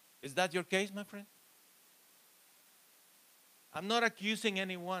 Is that your case, my friend? I'm not accusing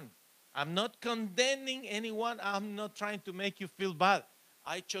anyone. I'm not condemning anyone. I'm not trying to make you feel bad.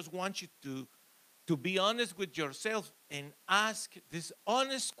 I just want you to be honest with yourself and ask this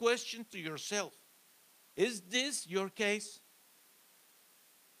honest question to yourself. Is this your case?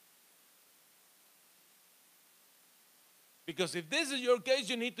 Because if this is your case,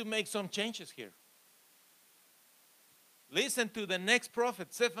 you need to make some changes here. Listen to the next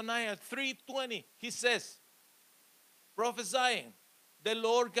prophet, Zephaniah 3:20. He says, prophesying, the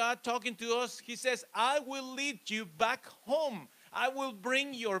Lord God talking to us, he says, I will lead you back home. I will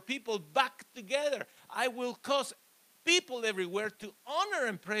bring your people back together. I will cause people everywhere to honor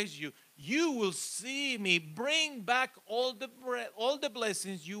and praise you. You will see me bring back all the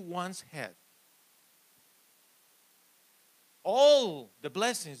blessings you once had. All the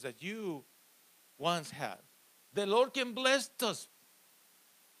blessings that you once had. The Lord can bless us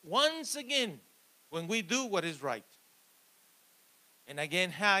once again when we do what is right. And again,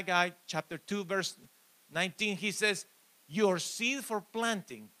 Haggai chapter 2, verse 19, he says, your seed for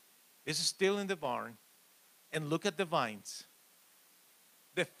planting is still in the barn, and look at the vines.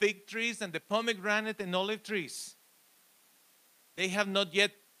 The fig trees and the pomegranate and olive trees, they have not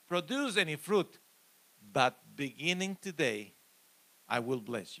yet produced any fruit, but beginning today, I will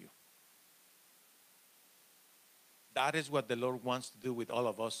bless you. That is what the Lord wants to do with all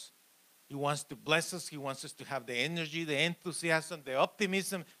of us. He wants to bless us. He wants us to have the energy, the enthusiasm, the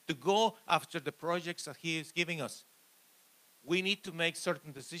optimism to go after the projects that He is giving us. We need to make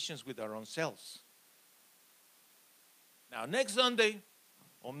certain decisions with our own selves. Now, next Sunday,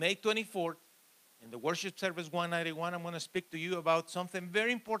 on May 24th, in the worship service 191, I'm going to speak to you about something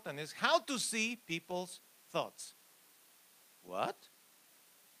very important. Is how to see people's thoughts. What?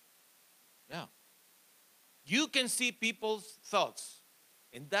 Yeah. You can see people's thoughts,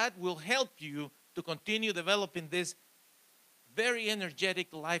 and that will help you to continue developing this very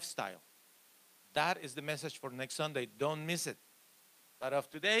energetic lifestyle. That is the message for next Sunday. Don't miss it. But of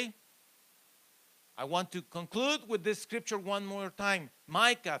today, I want to conclude with this scripture one more time.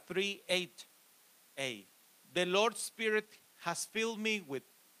 Micah 3:8a. The Lord's Spirit has filled me with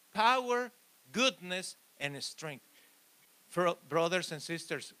power, goodness, and strength. For brothers and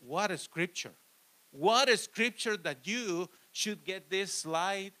sisters, what a scripture. What a scripture that you should get this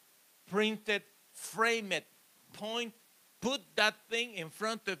slide, print it, frame it, put that thing in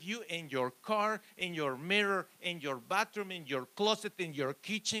front of you in your car, in your mirror, in your bathroom, in your closet, in your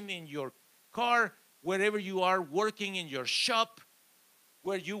kitchen, in your car, wherever you are working, in your shop,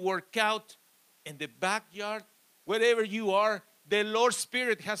 where you work out, in the backyard, wherever you are. The Lord's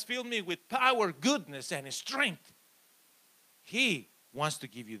Spirit has filled me with power, goodness, and strength. He wants to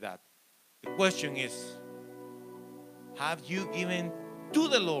give you that. The question is, have you given to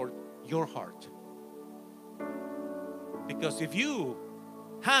the Lord your heart? Because if you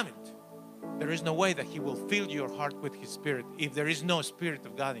haven't, there is no way that He will fill your heart with His Spirit if there is no Spirit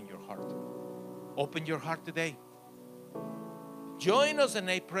of God in your heart. Open your heart today. Join us in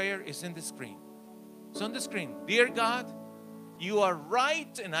a prayer. Is in the screen. It's on the screen. Dear God, you are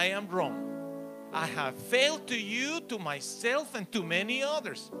right and I am wrong. I have failed to you, to myself, and to many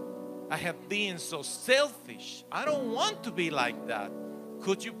others. I have been so selfish. I don't want to be like that.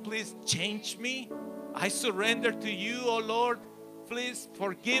 Could you please change me? I surrender to you, oh Lord. Please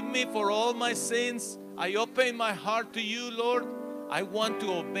forgive me for all my sins. I open my heart to you, Lord. I want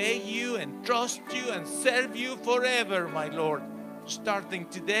to obey you and trust you and serve you forever, my Lord. Starting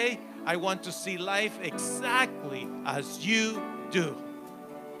today, I want to see life exactly as you do.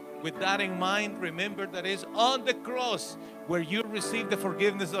 With that in mind, remember that it's on the cross where you receive the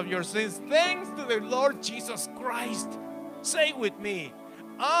forgiveness of your sins. Thanks to the Lord Jesus Christ. Say with me,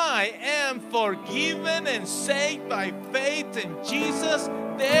 I am forgiven and saved by faith in Jesus.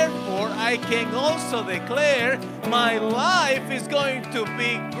 Therefore, I can also declare my life is going to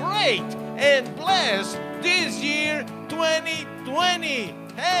be great and blessed this year, 2020.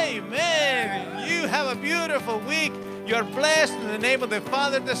 Amen. You have a beautiful week. You are blessed in the name of the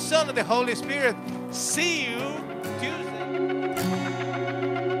Father, the Son, and the Holy Spirit. See you Tuesday.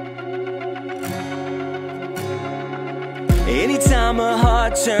 Anytime a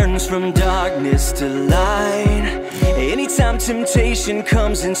heart turns from darkness to light, anytime temptation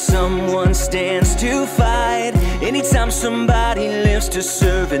comes and someone stands to fight, anytime somebody lives to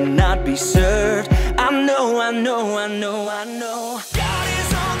serve and not be served, I know God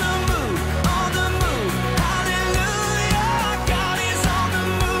is on the move, hallelujah. God is on the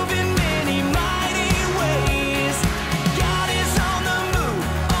move in many mighty ways. God is on the move,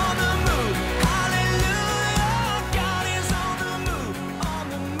 hallelujah. God is on the move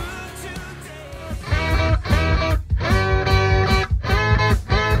today.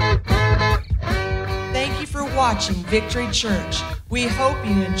 Thank you for watching Victory Church. We hope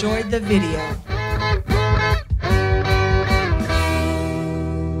you enjoyed the video.